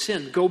your own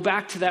sin. Go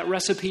back to that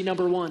recipe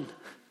number 1.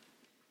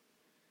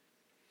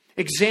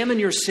 Examine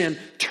your sin.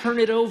 Turn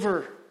it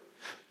over.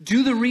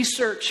 Do the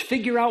research.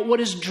 Figure out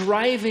what is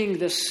driving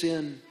this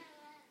sin.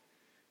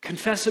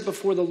 Confess it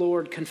before the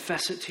Lord.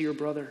 Confess it to your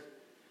brother.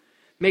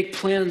 Make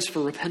plans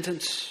for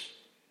repentance.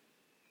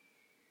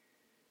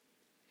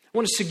 I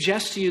want to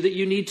suggest to you that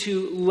you need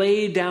to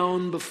lay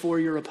down before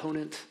your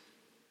opponent.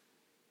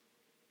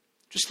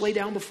 Just lay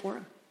down before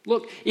him.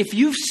 Look, if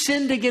you've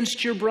sinned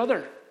against your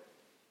brother,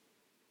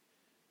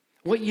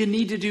 what you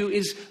need to do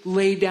is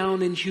lay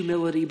down in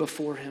humility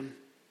before him.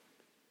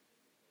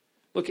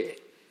 Look,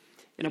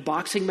 in a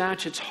boxing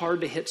match, it's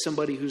hard to hit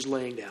somebody who's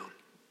laying down.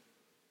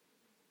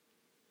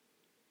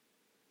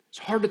 It's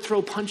hard to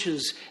throw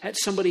punches at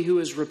somebody who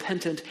is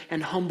repentant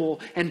and humble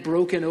and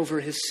broken over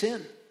his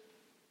sin.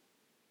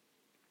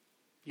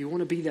 You want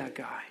to be that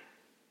guy.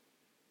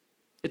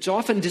 It's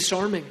often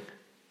disarming.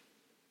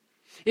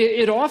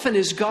 It often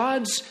is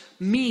God's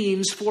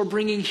means for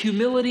bringing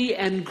humility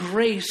and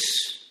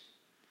grace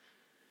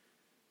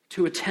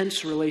to a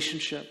tense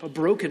relationship, a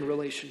broken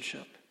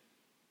relationship.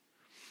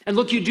 And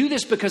look, you do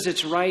this because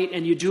it's right,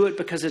 and you do it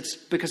because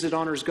it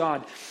honors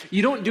God.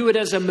 You don't do it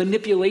as a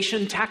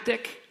manipulation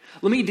tactic.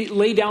 Let me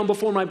lay down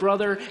before my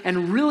brother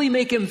and really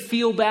make him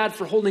feel bad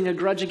for holding a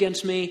grudge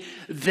against me.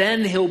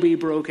 Then he'll be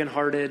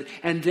brokenhearted,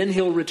 and then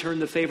he'll return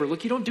the favor.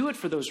 Look, you don't do it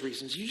for those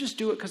reasons. You just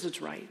do it because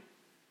it's right.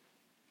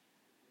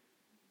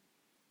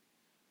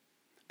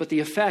 But the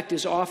effect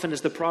is often,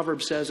 as the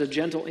proverb says, a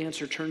gentle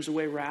answer turns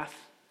away wrath.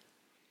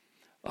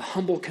 A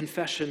humble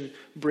confession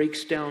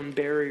breaks down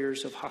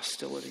barriers of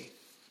hostility.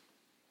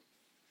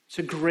 It's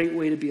a great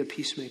way to be a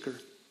peacemaker.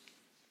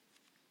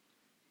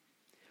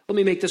 Let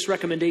me make this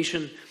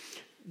recommendation.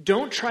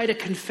 Don't try to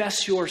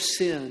confess your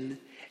sin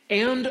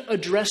and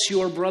address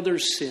your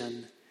brother's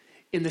sin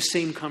in the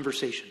same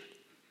conversation.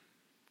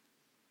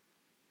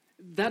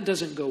 That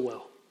doesn't go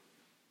well.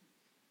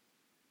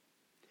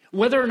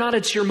 Whether or not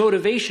it's your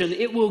motivation,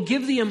 it will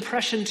give the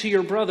impression to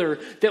your brother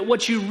that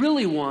what you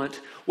really want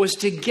was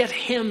to get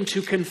him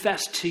to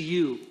confess to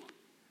you.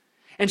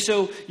 And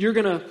so you're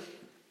going to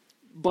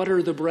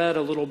butter the bread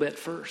a little bit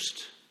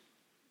first.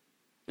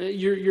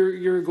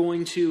 You're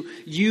going to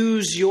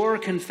use your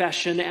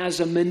confession as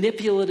a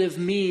manipulative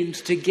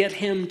means to get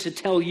him to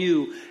tell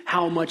you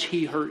how much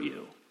he hurt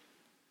you.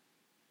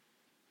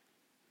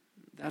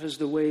 That is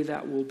the way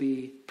that will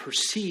be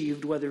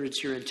perceived, whether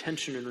it's your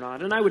intention or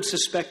not. And I would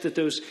suspect that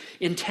those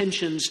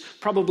intentions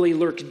probably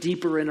lurk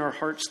deeper in our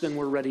hearts than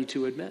we're ready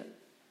to admit.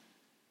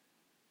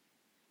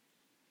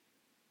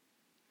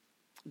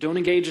 Don't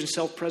engage in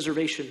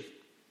self-preservation.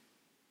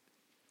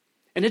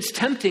 And it's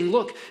tempting.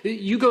 Look,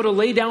 you go to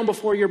lay down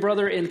before your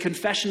brother in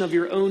confession of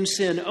your own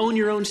sin, own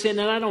your own sin,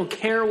 and I don't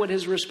care what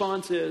his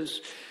response is.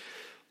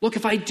 Look,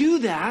 if I do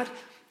that,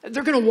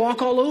 they're going to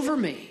walk all over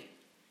me.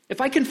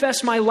 If I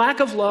confess my lack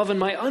of love and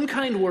my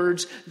unkind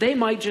words, they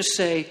might just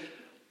say,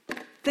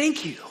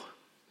 "Thank you.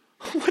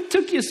 What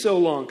took you so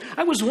long?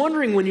 I was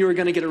wondering when you were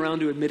going to get around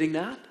to admitting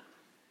that."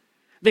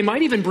 They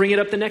might even bring it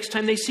up the next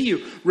time they see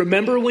you.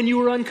 "Remember when you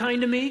were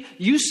unkind to me?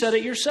 You said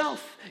it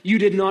yourself. You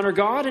didn't honor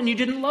God and you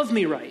didn't love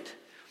me right."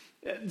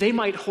 They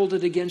might hold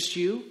it against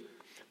you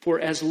for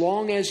as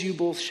long as you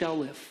both shall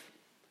live.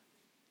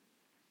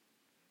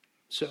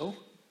 So,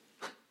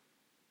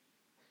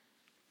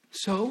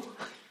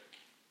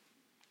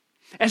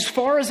 as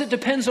far as it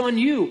depends on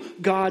you,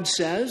 God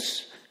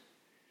says,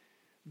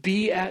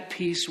 be at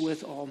peace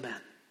with all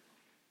men.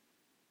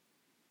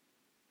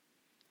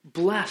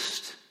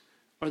 Blessed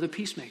are the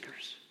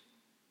peacemakers.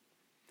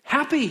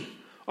 Happy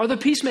are the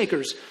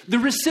peacemakers. The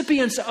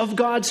recipients of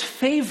God's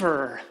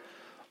favor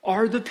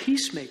are the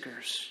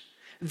peacemakers.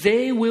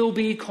 They will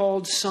be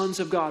called sons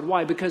of God.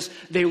 Why? Because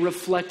they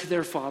reflect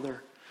their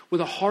Father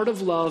with a heart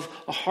of love,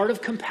 a heart of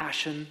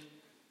compassion.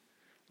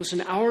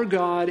 Listen, our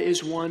God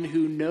is one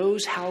who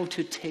knows how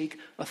to take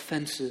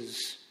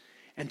offenses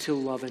and to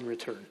love in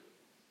return.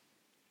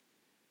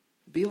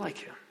 Be like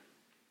him.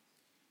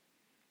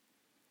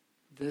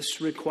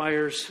 This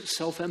requires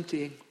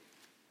self-emptying.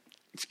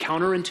 It's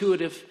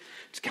counterintuitive.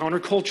 It's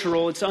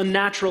countercultural. It's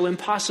unnatural,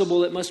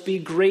 impossible. It must be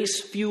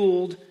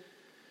grace-fueled,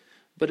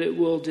 but it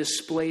will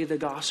display the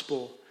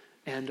gospel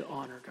and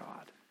honor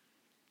God.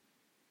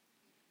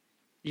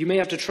 You may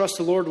have to trust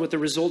the Lord with the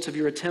results of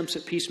your attempts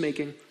at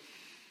peacemaking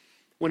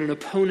when an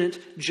opponent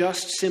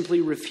just simply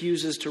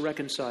refuses to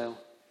reconcile.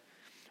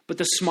 But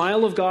the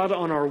smile of God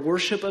on our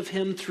worship of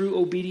him through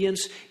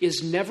obedience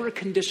is never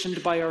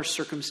conditioned by our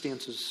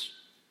circumstances.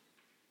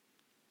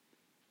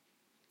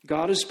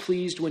 God is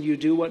pleased when you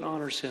do what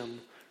honors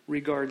him,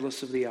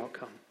 regardless of the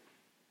outcome.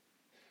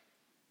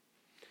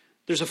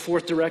 There's a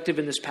fourth directive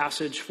in this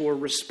passage for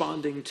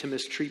responding to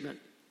mistreatment.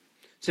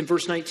 It's in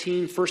verse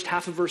 19, first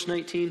half of verse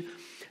 19.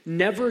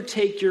 Never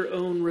take your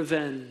own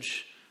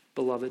revenge,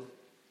 beloved.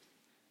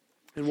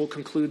 And we'll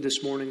conclude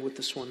this morning with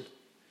this one.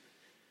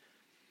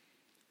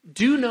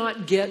 Do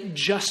not get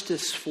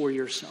justice for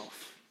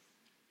yourself.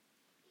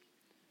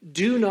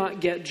 Do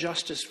not get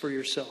justice for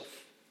yourself.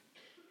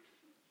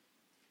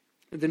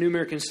 The New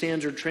American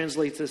Standard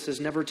translates this as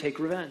never take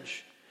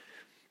revenge.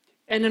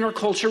 And in our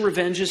culture,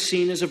 revenge is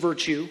seen as a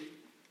virtue.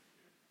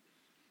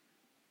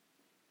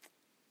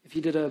 If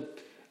you did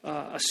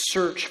a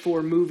search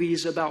for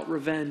movies about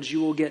revenge, you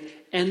will get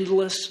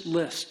endless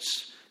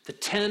lists. The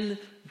 10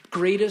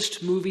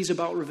 greatest movies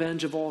about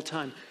revenge of all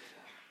time.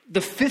 The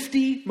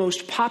 50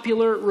 most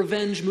popular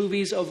revenge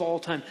movies of all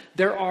time.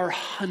 There are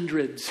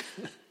hundreds.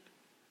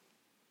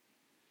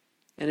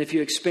 And if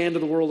you expand to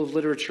the world of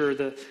literature,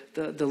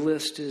 the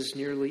list is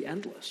nearly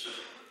endless.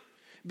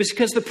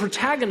 Because the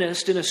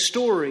protagonist in a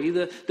story,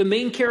 the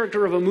main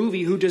character of a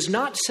movie who does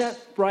not set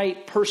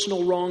right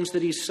personal wrongs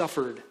that he's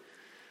suffered,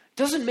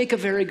 doesn't make a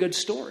very good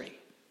story.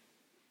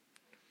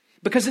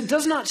 Because it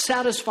does not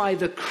satisfy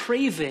the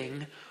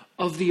craving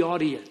of the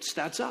audience.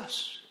 That's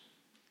us.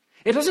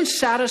 It doesn't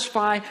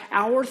satisfy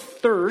our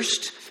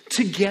thirst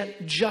to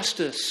get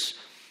justice.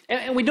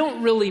 And we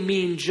don't really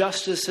mean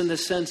justice in the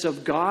sense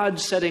of God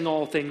setting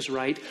all things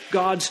right,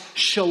 God's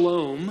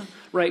shalom,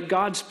 right?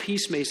 God's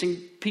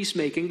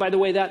peacemaking. By the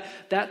way,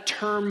 that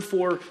term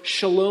for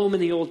shalom in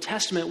the Old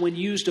Testament, when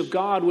used of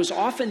God, was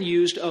often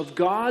used of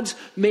God's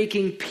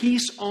making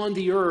peace on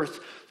the earth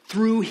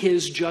through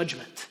his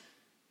judgment.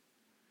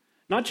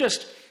 Not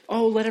just,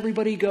 let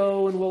everybody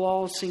go and we'll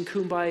all sing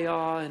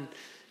Kumbaya and,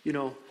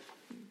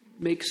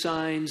 make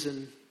signs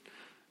and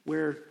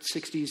wear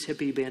 60s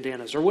hippie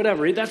bandanas or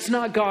whatever. That's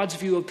not God's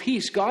view of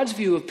peace. God's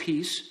view of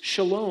peace,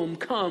 shalom,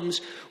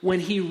 comes when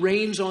he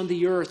reigns on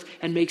the earth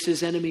and makes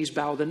his enemies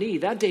bow the knee.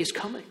 That day's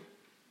coming.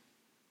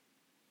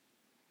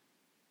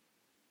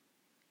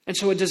 And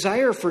so a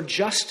desire for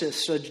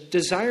justice, a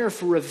desire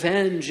for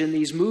revenge in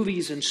these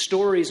movies and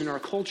stories in our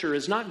culture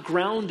is not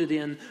grounded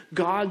in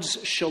God's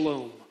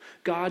shalom,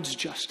 God's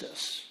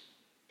justice.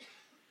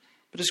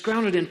 But it's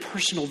grounded in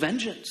personal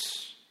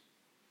vengeance.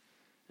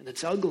 And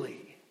it's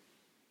ugly.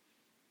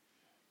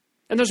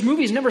 And those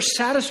movies never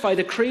satisfy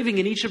the craving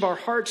in each of our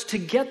hearts to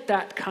get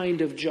that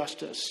kind of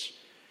justice.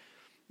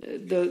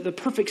 The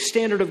perfect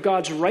standard of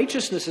God's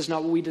righteousness is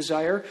not what we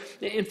desire.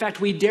 In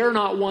fact, we dare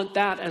not want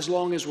that as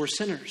long as we're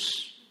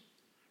sinners.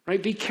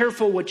 Right? Be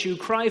careful what you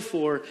cry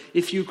for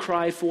if you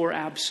cry for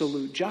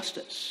absolute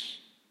justice.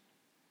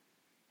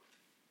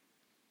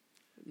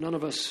 None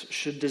of us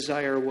should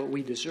desire what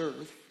we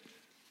deserve.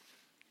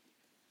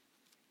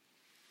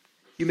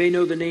 You may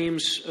know the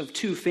names of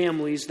two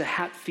families, the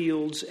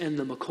Hatfields and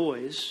the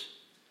McCoys.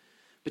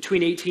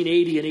 Between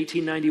 1880 and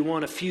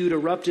 1891, a feud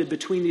erupted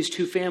between these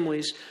two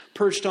families,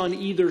 perched on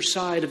either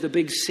side of the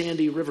Big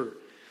Sandy River.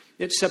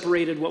 It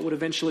separated what would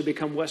eventually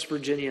become West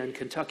Virginia and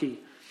Kentucky.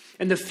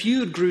 And the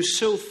feud grew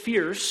so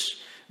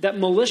fierce that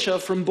militia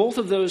from both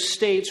of those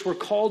states were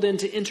called in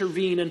to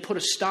intervene and put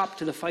a stop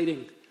to the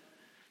fighting.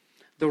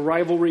 The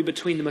rivalry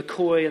between the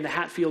McCoy and the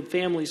Hatfield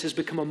families has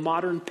become a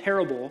modern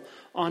parable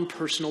on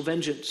personal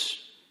vengeance.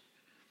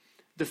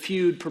 The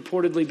feud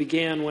purportedly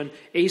began when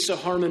Asa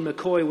Harmon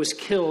McCoy was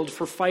killed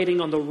for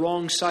fighting on the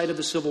wrong side of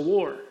the Civil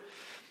War.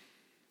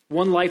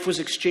 One life was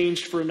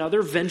exchanged for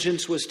another.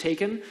 Vengeance was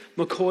taken.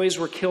 McCoys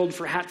were killed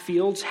for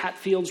Hatfields.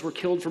 Hatfields were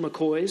killed for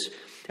McCoys.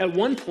 At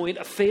one point,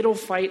 a fatal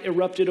fight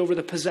erupted over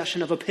the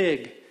possession of a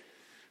pig.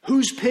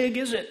 Whose pig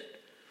is it?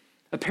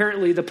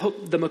 Apparently, the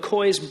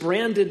McCoys'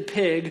 branded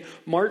pig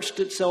marched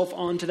itself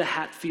onto the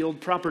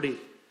Hatfield property.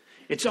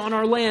 It's on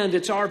our land.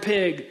 It's our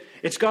pig.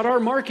 It's got our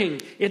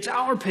marking. It's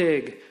our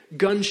pig.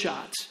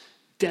 Gunshots.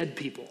 Dead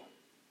people.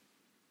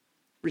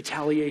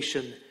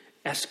 Retaliation.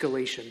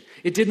 Escalation.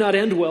 It did not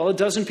end well. A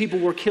dozen people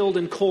were killed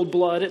in cold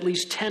blood. At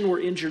least 10 were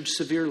injured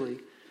severely.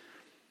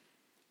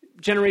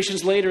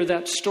 Generations later,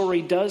 that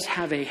story does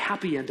have a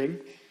happy ending.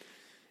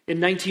 In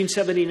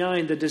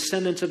 1979, the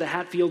descendants of the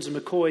Hatfields and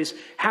McCoys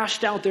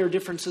hashed out their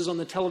differences on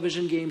the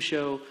television game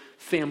show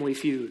Family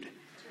Feud.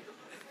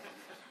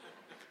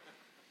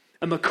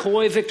 A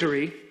McCoy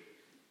victory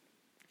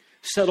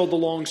settled the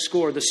long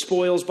score. The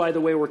spoils, by the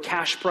way, were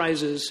cash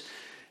prizes,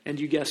 and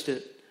you guessed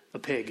it, a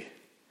pig.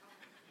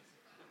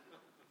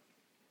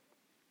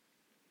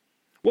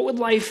 What would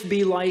life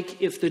be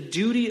like if the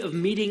duty of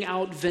meting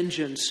out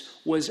vengeance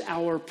was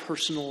our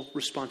personal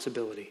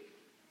responsibility?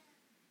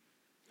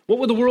 What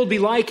would the world be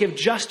like if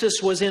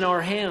justice was in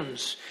our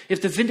hands?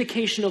 If the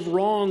vindication of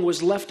wrong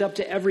was left up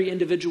to every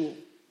individual?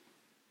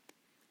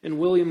 In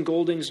William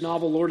Golding's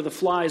novel, Lord of the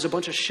Flies, a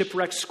bunch of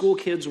shipwrecked school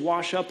kids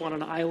wash up on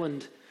an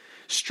island.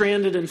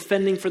 Stranded and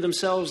fending for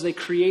themselves, they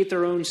create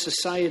their own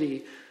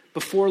society.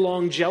 Before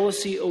long,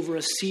 jealousy over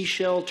a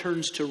seashell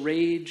turns to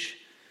rage,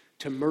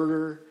 to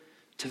murder,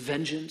 to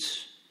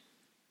vengeance.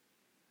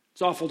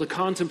 It's awful to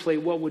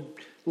contemplate what would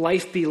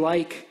life be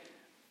like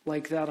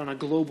that on a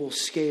global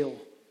scale.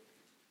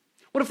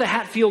 What if the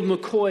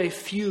Hatfield-McCoy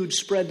feud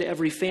spread to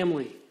every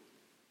family?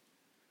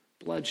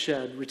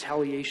 Bloodshed,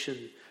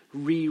 retaliation,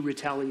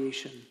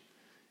 re-retaliation,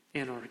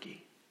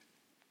 anarchy.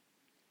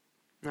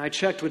 Now, I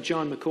checked with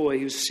John McCoy,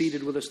 who's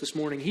seated with us this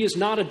morning. He is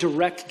not a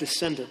direct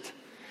descendant.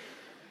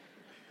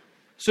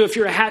 So if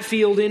you're a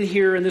Hatfield in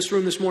here in this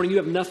room this morning, you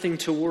have nothing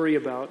to worry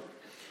about.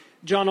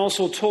 John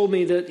also told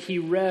me that he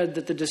read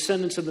that the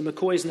descendants of the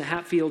McCoys and the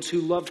Hatfields who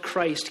loved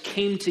Christ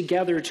came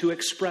together to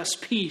express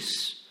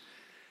peace,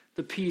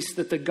 the peace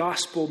that the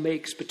gospel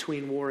makes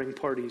between warring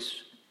parties.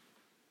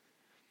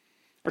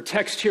 Our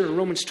text here in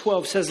Romans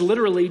 12 says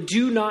literally,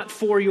 do not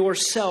for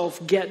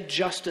yourself get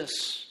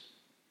justice.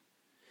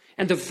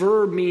 And the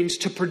verb means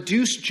to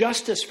produce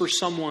justice for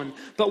someone.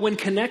 But when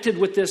connected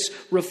with this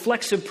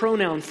reflexive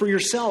pronoun, for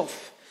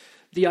yourself,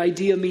 the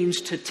idea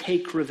means to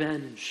take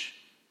revenge.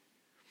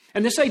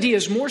 And this idea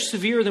is more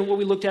severe than what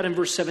we looked at in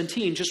verse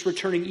 17, just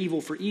returning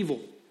evil for evil.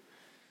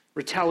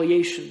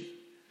 Retaliation.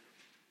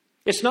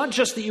 It's not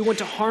just that you want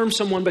to harm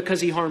someone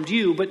because he harmed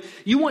you, but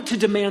you want to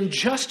demand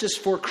justice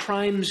for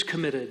crimes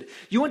committed.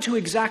 You want to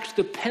exact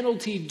the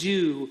penalty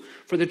due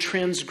for the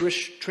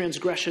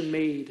transgression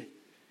made.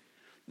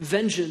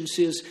 Vengeance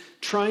is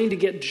trying to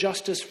get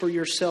justice for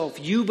yourself.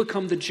 You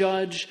become the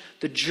judge,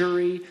 the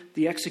jury,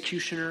 the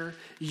executioner.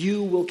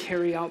 You will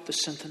carry out the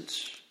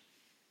sentence.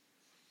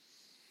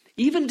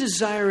 Even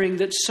desiring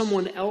that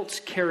someone else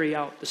carry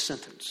out the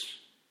sentence.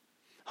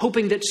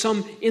 Hoping that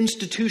some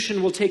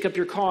institution will take up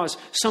your cause,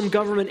 some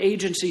government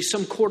agency,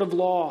 some court of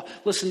law.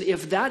 Listen,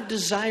 if that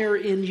desire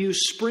in you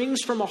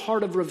springs from a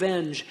heart of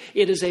revenge,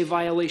 it is a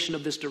violation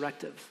of this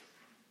directive.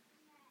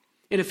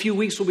 In a few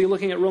weeks, we'll be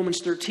looking at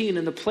Romans 13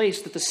 and the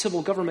place that the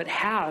civil government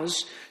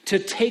has to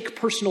take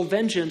personal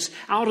vengeance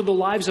out of the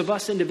lives of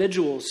us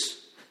individuals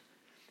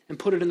and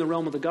put it in the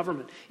realm of the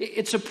government.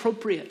 It's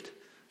appropriate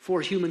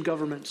for human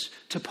governments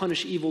to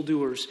punish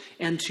evildoers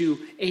and to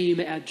aim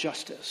at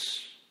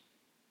justice.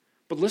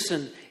 But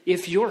listen,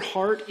 if your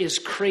heart is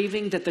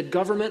craving that the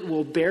government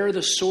will bear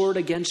the sword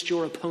against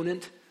your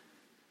opponent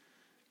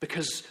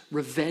because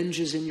revenge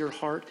is in your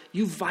heart,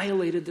 you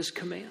violated this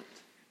command.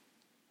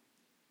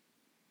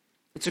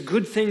 It's a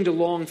good thing to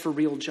long for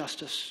real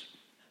justice.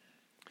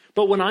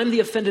 But when I'm the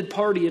offended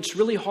party, it's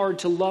really hard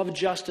to love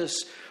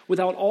justice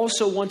without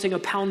also wanting a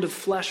pound of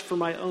flesh for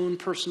my own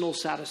personal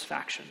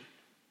satisfaction.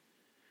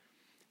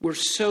 We're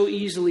so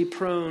easily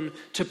prone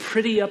to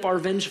pretty up our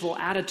vengeful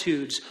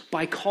attitudes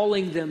by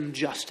calling them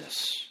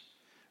justice,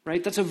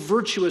 right? That's a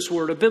virtuous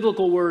word, a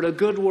biblical word, a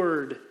good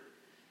word.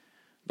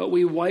 But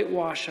we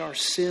whitewash our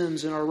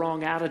sins and our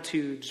wrong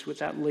attitudes with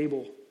that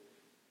label.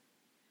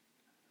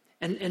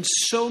 And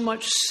so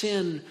much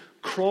sin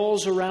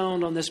crawls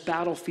around on this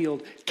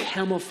battlefield,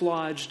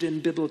 camouflaged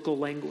in biblical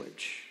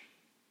language.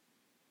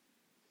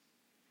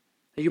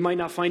 You might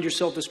not find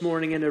yourself this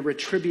morning in a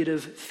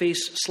retributive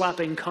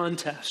face-slapping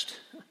contest.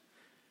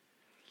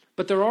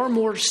 But there are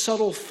more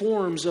subtle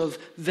forms of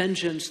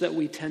vengeance that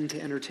we tend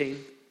to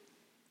entertain.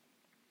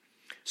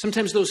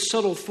 Sometimes those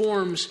subtle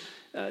forms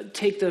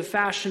take the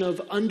fashion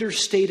of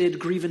understated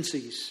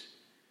grievances.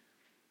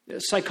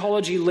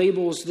 Psychology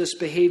labels this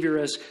behavior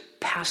as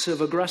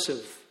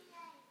passive-aggressive.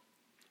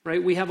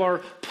 Right? We have our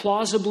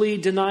plausibly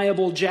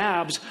deniable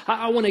jabs.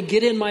 I want to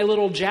get in my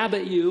little jab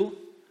at you,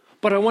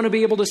 but I want to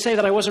be able to say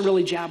that I wasn't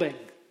really jabbing.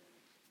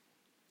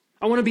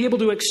 I want to be able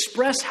to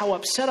express how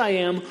upset I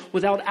am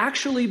without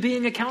actually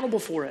being accountable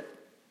for it.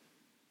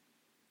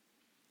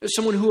 As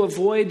someone who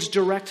avoids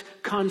direct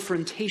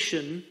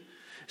confrontation,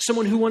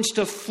 someone who wants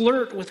to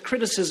flirt with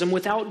criticism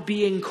without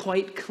being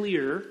quite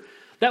clear.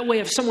 That way,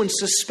 if someone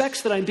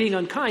suspects that I'm being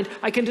unkind,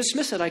 I can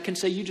dismiss it. I can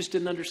say, you just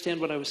didn't understand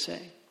what I was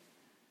saying.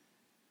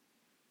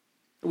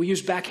 We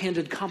use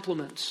backhanded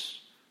compliments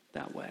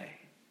that way.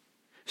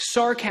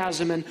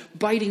 Sarcasm and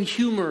biting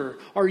humor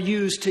are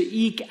used to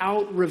eke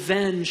out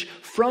revenge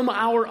from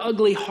our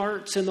ugly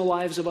hearts in the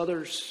lives of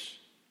others.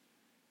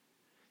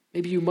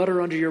 Maybe you mutter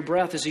under your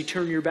breath as you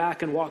turn your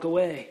back and walk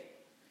away.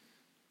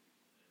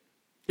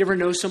 You ever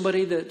know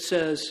somebody that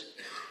says,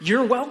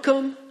 "You're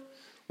welcome,"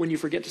 when you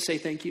forget to say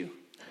thank you?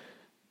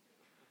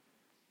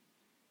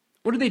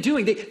 What are they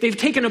doing? They've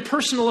taken a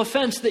personal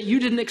offense that you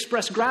didn't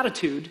express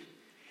gratitude.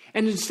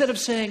 And instead of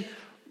saying,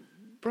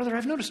 "Brother,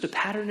 I've noticed a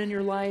pattern in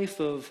your life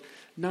of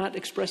not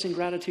expressing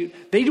gratitude,"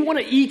 they want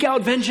to eke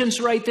out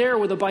vengeance right there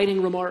with a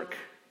biting remark.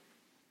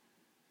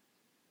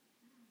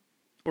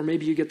 Or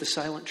maybe you get the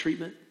silent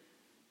treatment.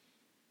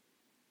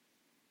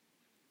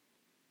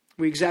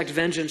 We exact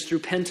vengeance through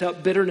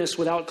pent-up bitterness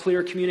without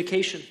clear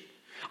communication.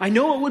 I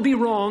know it would be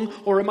wrong,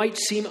 or it might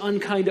seem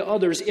unkind to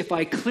others if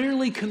I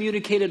clearly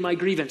communicated my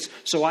grievance.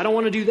 So I don't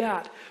want to do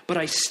that. But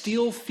I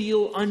still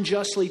feel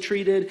unjustly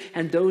treated,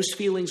 and those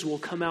feelings will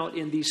come out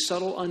in these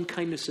subtle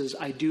unkindnesses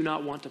I do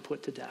not want to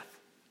put to death.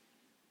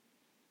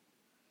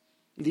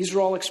 These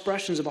are all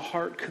expressions of a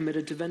heart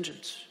committed to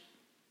vengeance.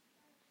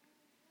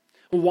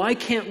 Why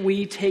can't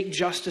we take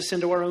justice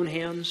into our own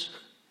hands?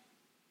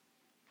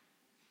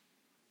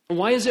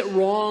 Why is it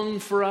wrong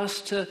for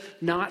us to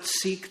not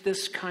seek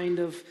this kind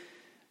of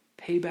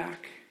payback?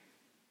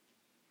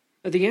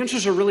 The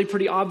answers are really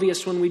pretty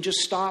obvious when we just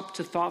stop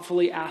to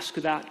thoughtfully ask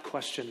that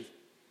question.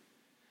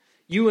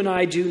 You and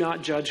I do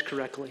not judge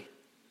correctly.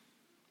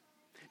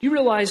 Do you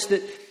realize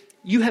that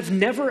you have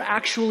never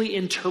actually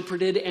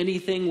interpreted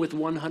anything with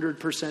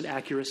 100%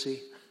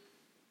 accuracy?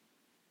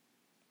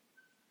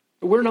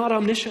 We're not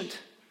omniscient.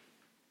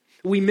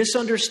 We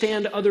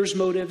misunderstand others'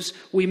 motives.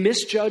 We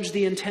misjudge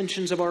the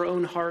intentions of our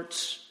own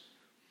hearts.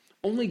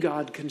 Only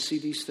God can see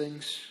these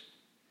things.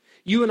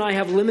 You and I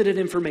have limited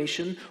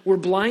information. We're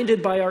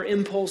blinded by our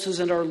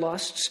impulses and our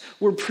lusts.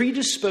 We're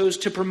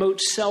predisposed to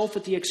promote self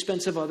at the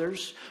expense of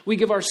others. We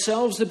give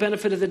ourselves the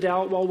benefit of the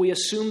doubt while we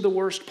assume the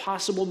worst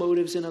possible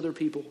motives in other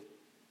people.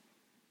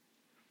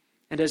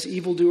 And as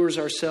evildoers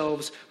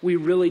ourselves, we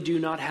really do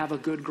not have a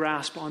good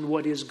grasp on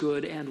what is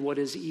good and what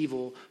is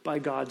evil by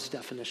God's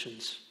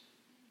definitions.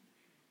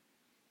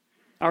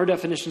 Our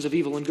definitions of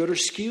evil and good are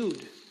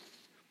skewed.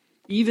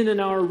 Even in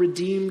our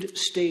redeemed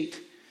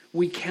state,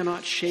 we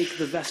cannot shake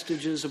the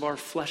vestiges of our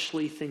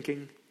fleshly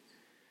thinking.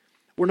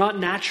 We're not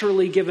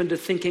naturally given to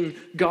thinking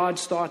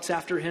God's thoughts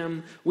after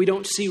him. We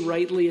don't see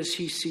rightly as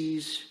he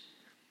sees.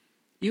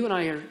 You and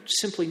I are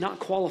simply not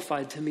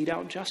qualified to mete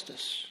out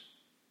justice.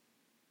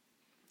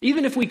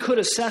 Even if we could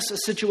assess a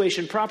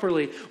situation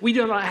properly, we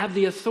do not have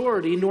the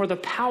authority nor the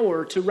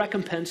power to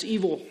recompense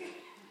evil.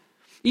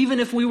 Even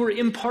if we were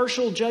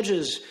impartial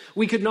judges,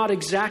 we could not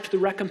exact the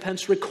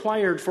recompense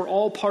required for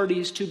all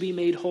parties to be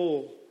made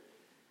whole.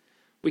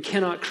 We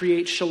cannot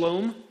create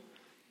shalom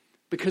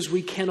because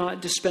we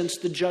cannot dispense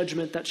the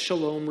judgment that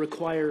shalom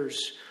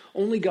requires.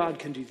 Only God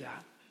can do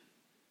that.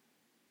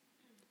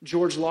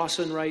 George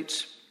Lawson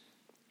writes,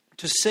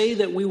 "To say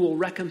that we will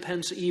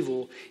recompense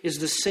evil is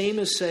the same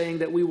as saying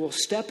that we will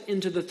step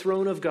into the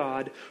throne of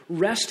God,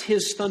 wrest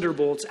his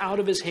thunderbolts out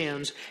of his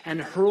hands,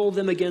 and hurl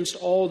them against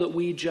all that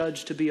we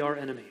judge to be our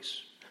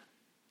enemies."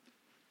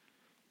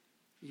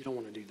 You don't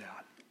want to do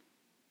that.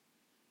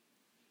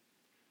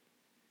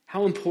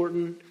 How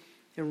important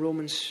in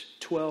Romans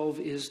 12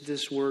 is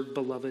this word,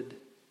 beloved?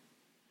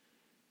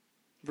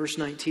 Verse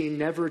 19,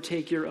 "Never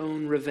take your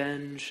own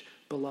revenge,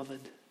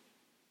 beloved."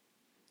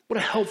 What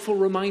a helpful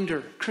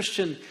reminder.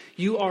 Christian,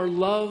 you are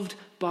loved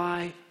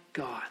by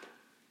God.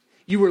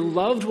 You were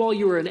loved while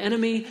you were an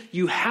enemy.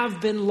 You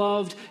have been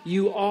loved.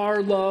 You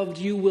are loved.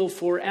 You will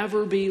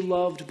forever be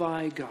loved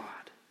by God.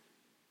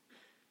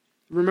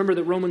 Remember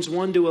that Romans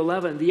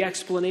 1-11, the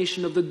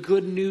explanation of the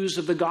good news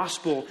of the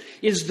gospel,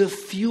 is the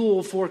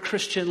fuel for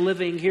Christian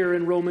living here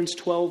in Romans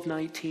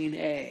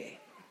 12:19a.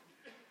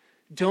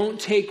 Don't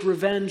take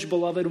revenge,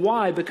 beloved.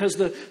 Why? Because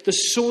the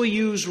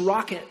Soyuz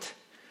rocket,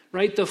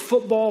 right? The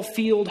football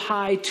field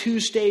high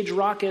 2-stage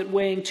rocket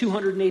weighing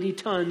 280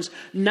 tons,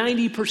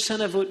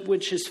 90% of it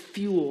which is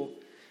fuel,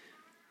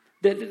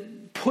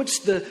 that puts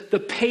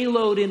the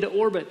payload into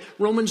orbit.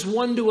 Romans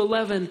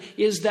 1-11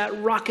 is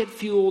that rocket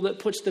fuel that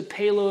puts the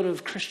payload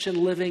of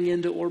Christian living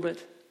into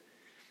orbit.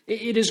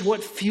 It is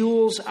what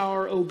fuels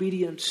our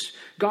obedience.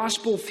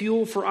 Gospel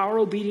fuel for our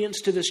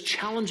obedience to this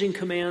challenging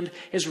command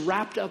is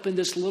wrapped up in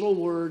this little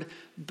word,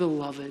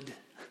 beloved.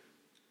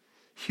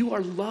 You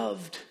are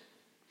loved.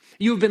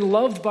 You have been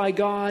loved by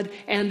God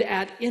and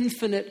at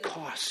infinite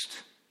cost.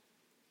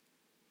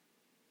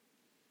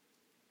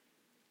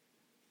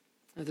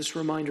 Now, this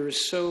reminder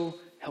is so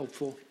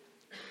helpful.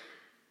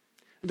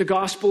 The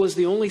gospel is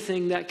the only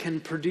thing that can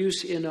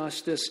produce in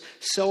us this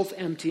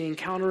self-emptying,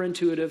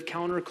 counterintuitive,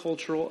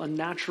 countercultural,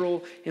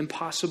 unnatural,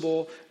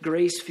 impossible,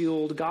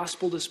 grace-fueled,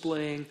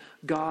 gospel-displaying,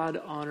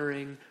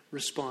 God-honoring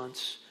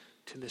response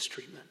to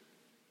mistreatment.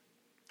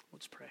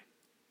 Let's pray.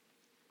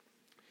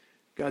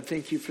 God,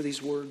 thank you for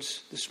these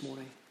words this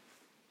morning.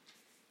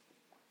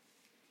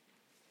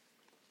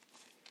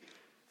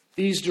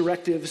 These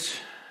directives,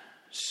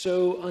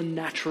 so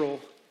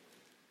unnatural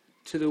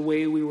to the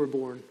way we were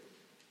born.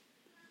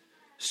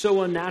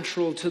 So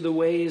unnatural to the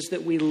ways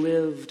that we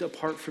lived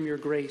apart from your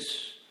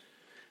grace.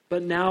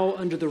 But now,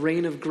 under the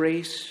reign of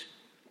grace,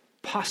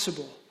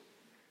 possible,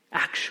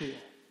 actual.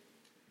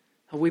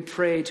 And we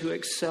pray to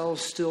excel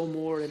still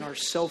more in our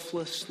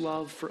selfless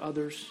love for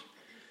others.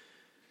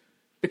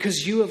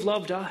 Because you have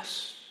loved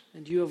us,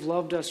 and you have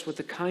loved us with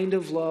the kind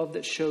of love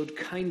that showed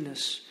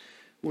kindness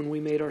when we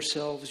made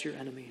ourselves your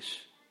enemies.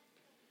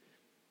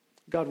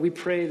 God, we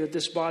pray that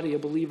this body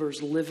of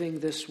believers living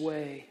this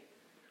way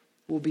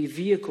will be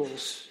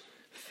vehicles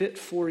fit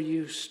for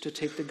use to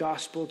take the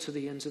gospel to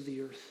the ends of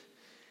the earth.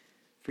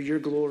 For your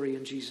glory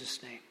in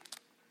Jesus' name.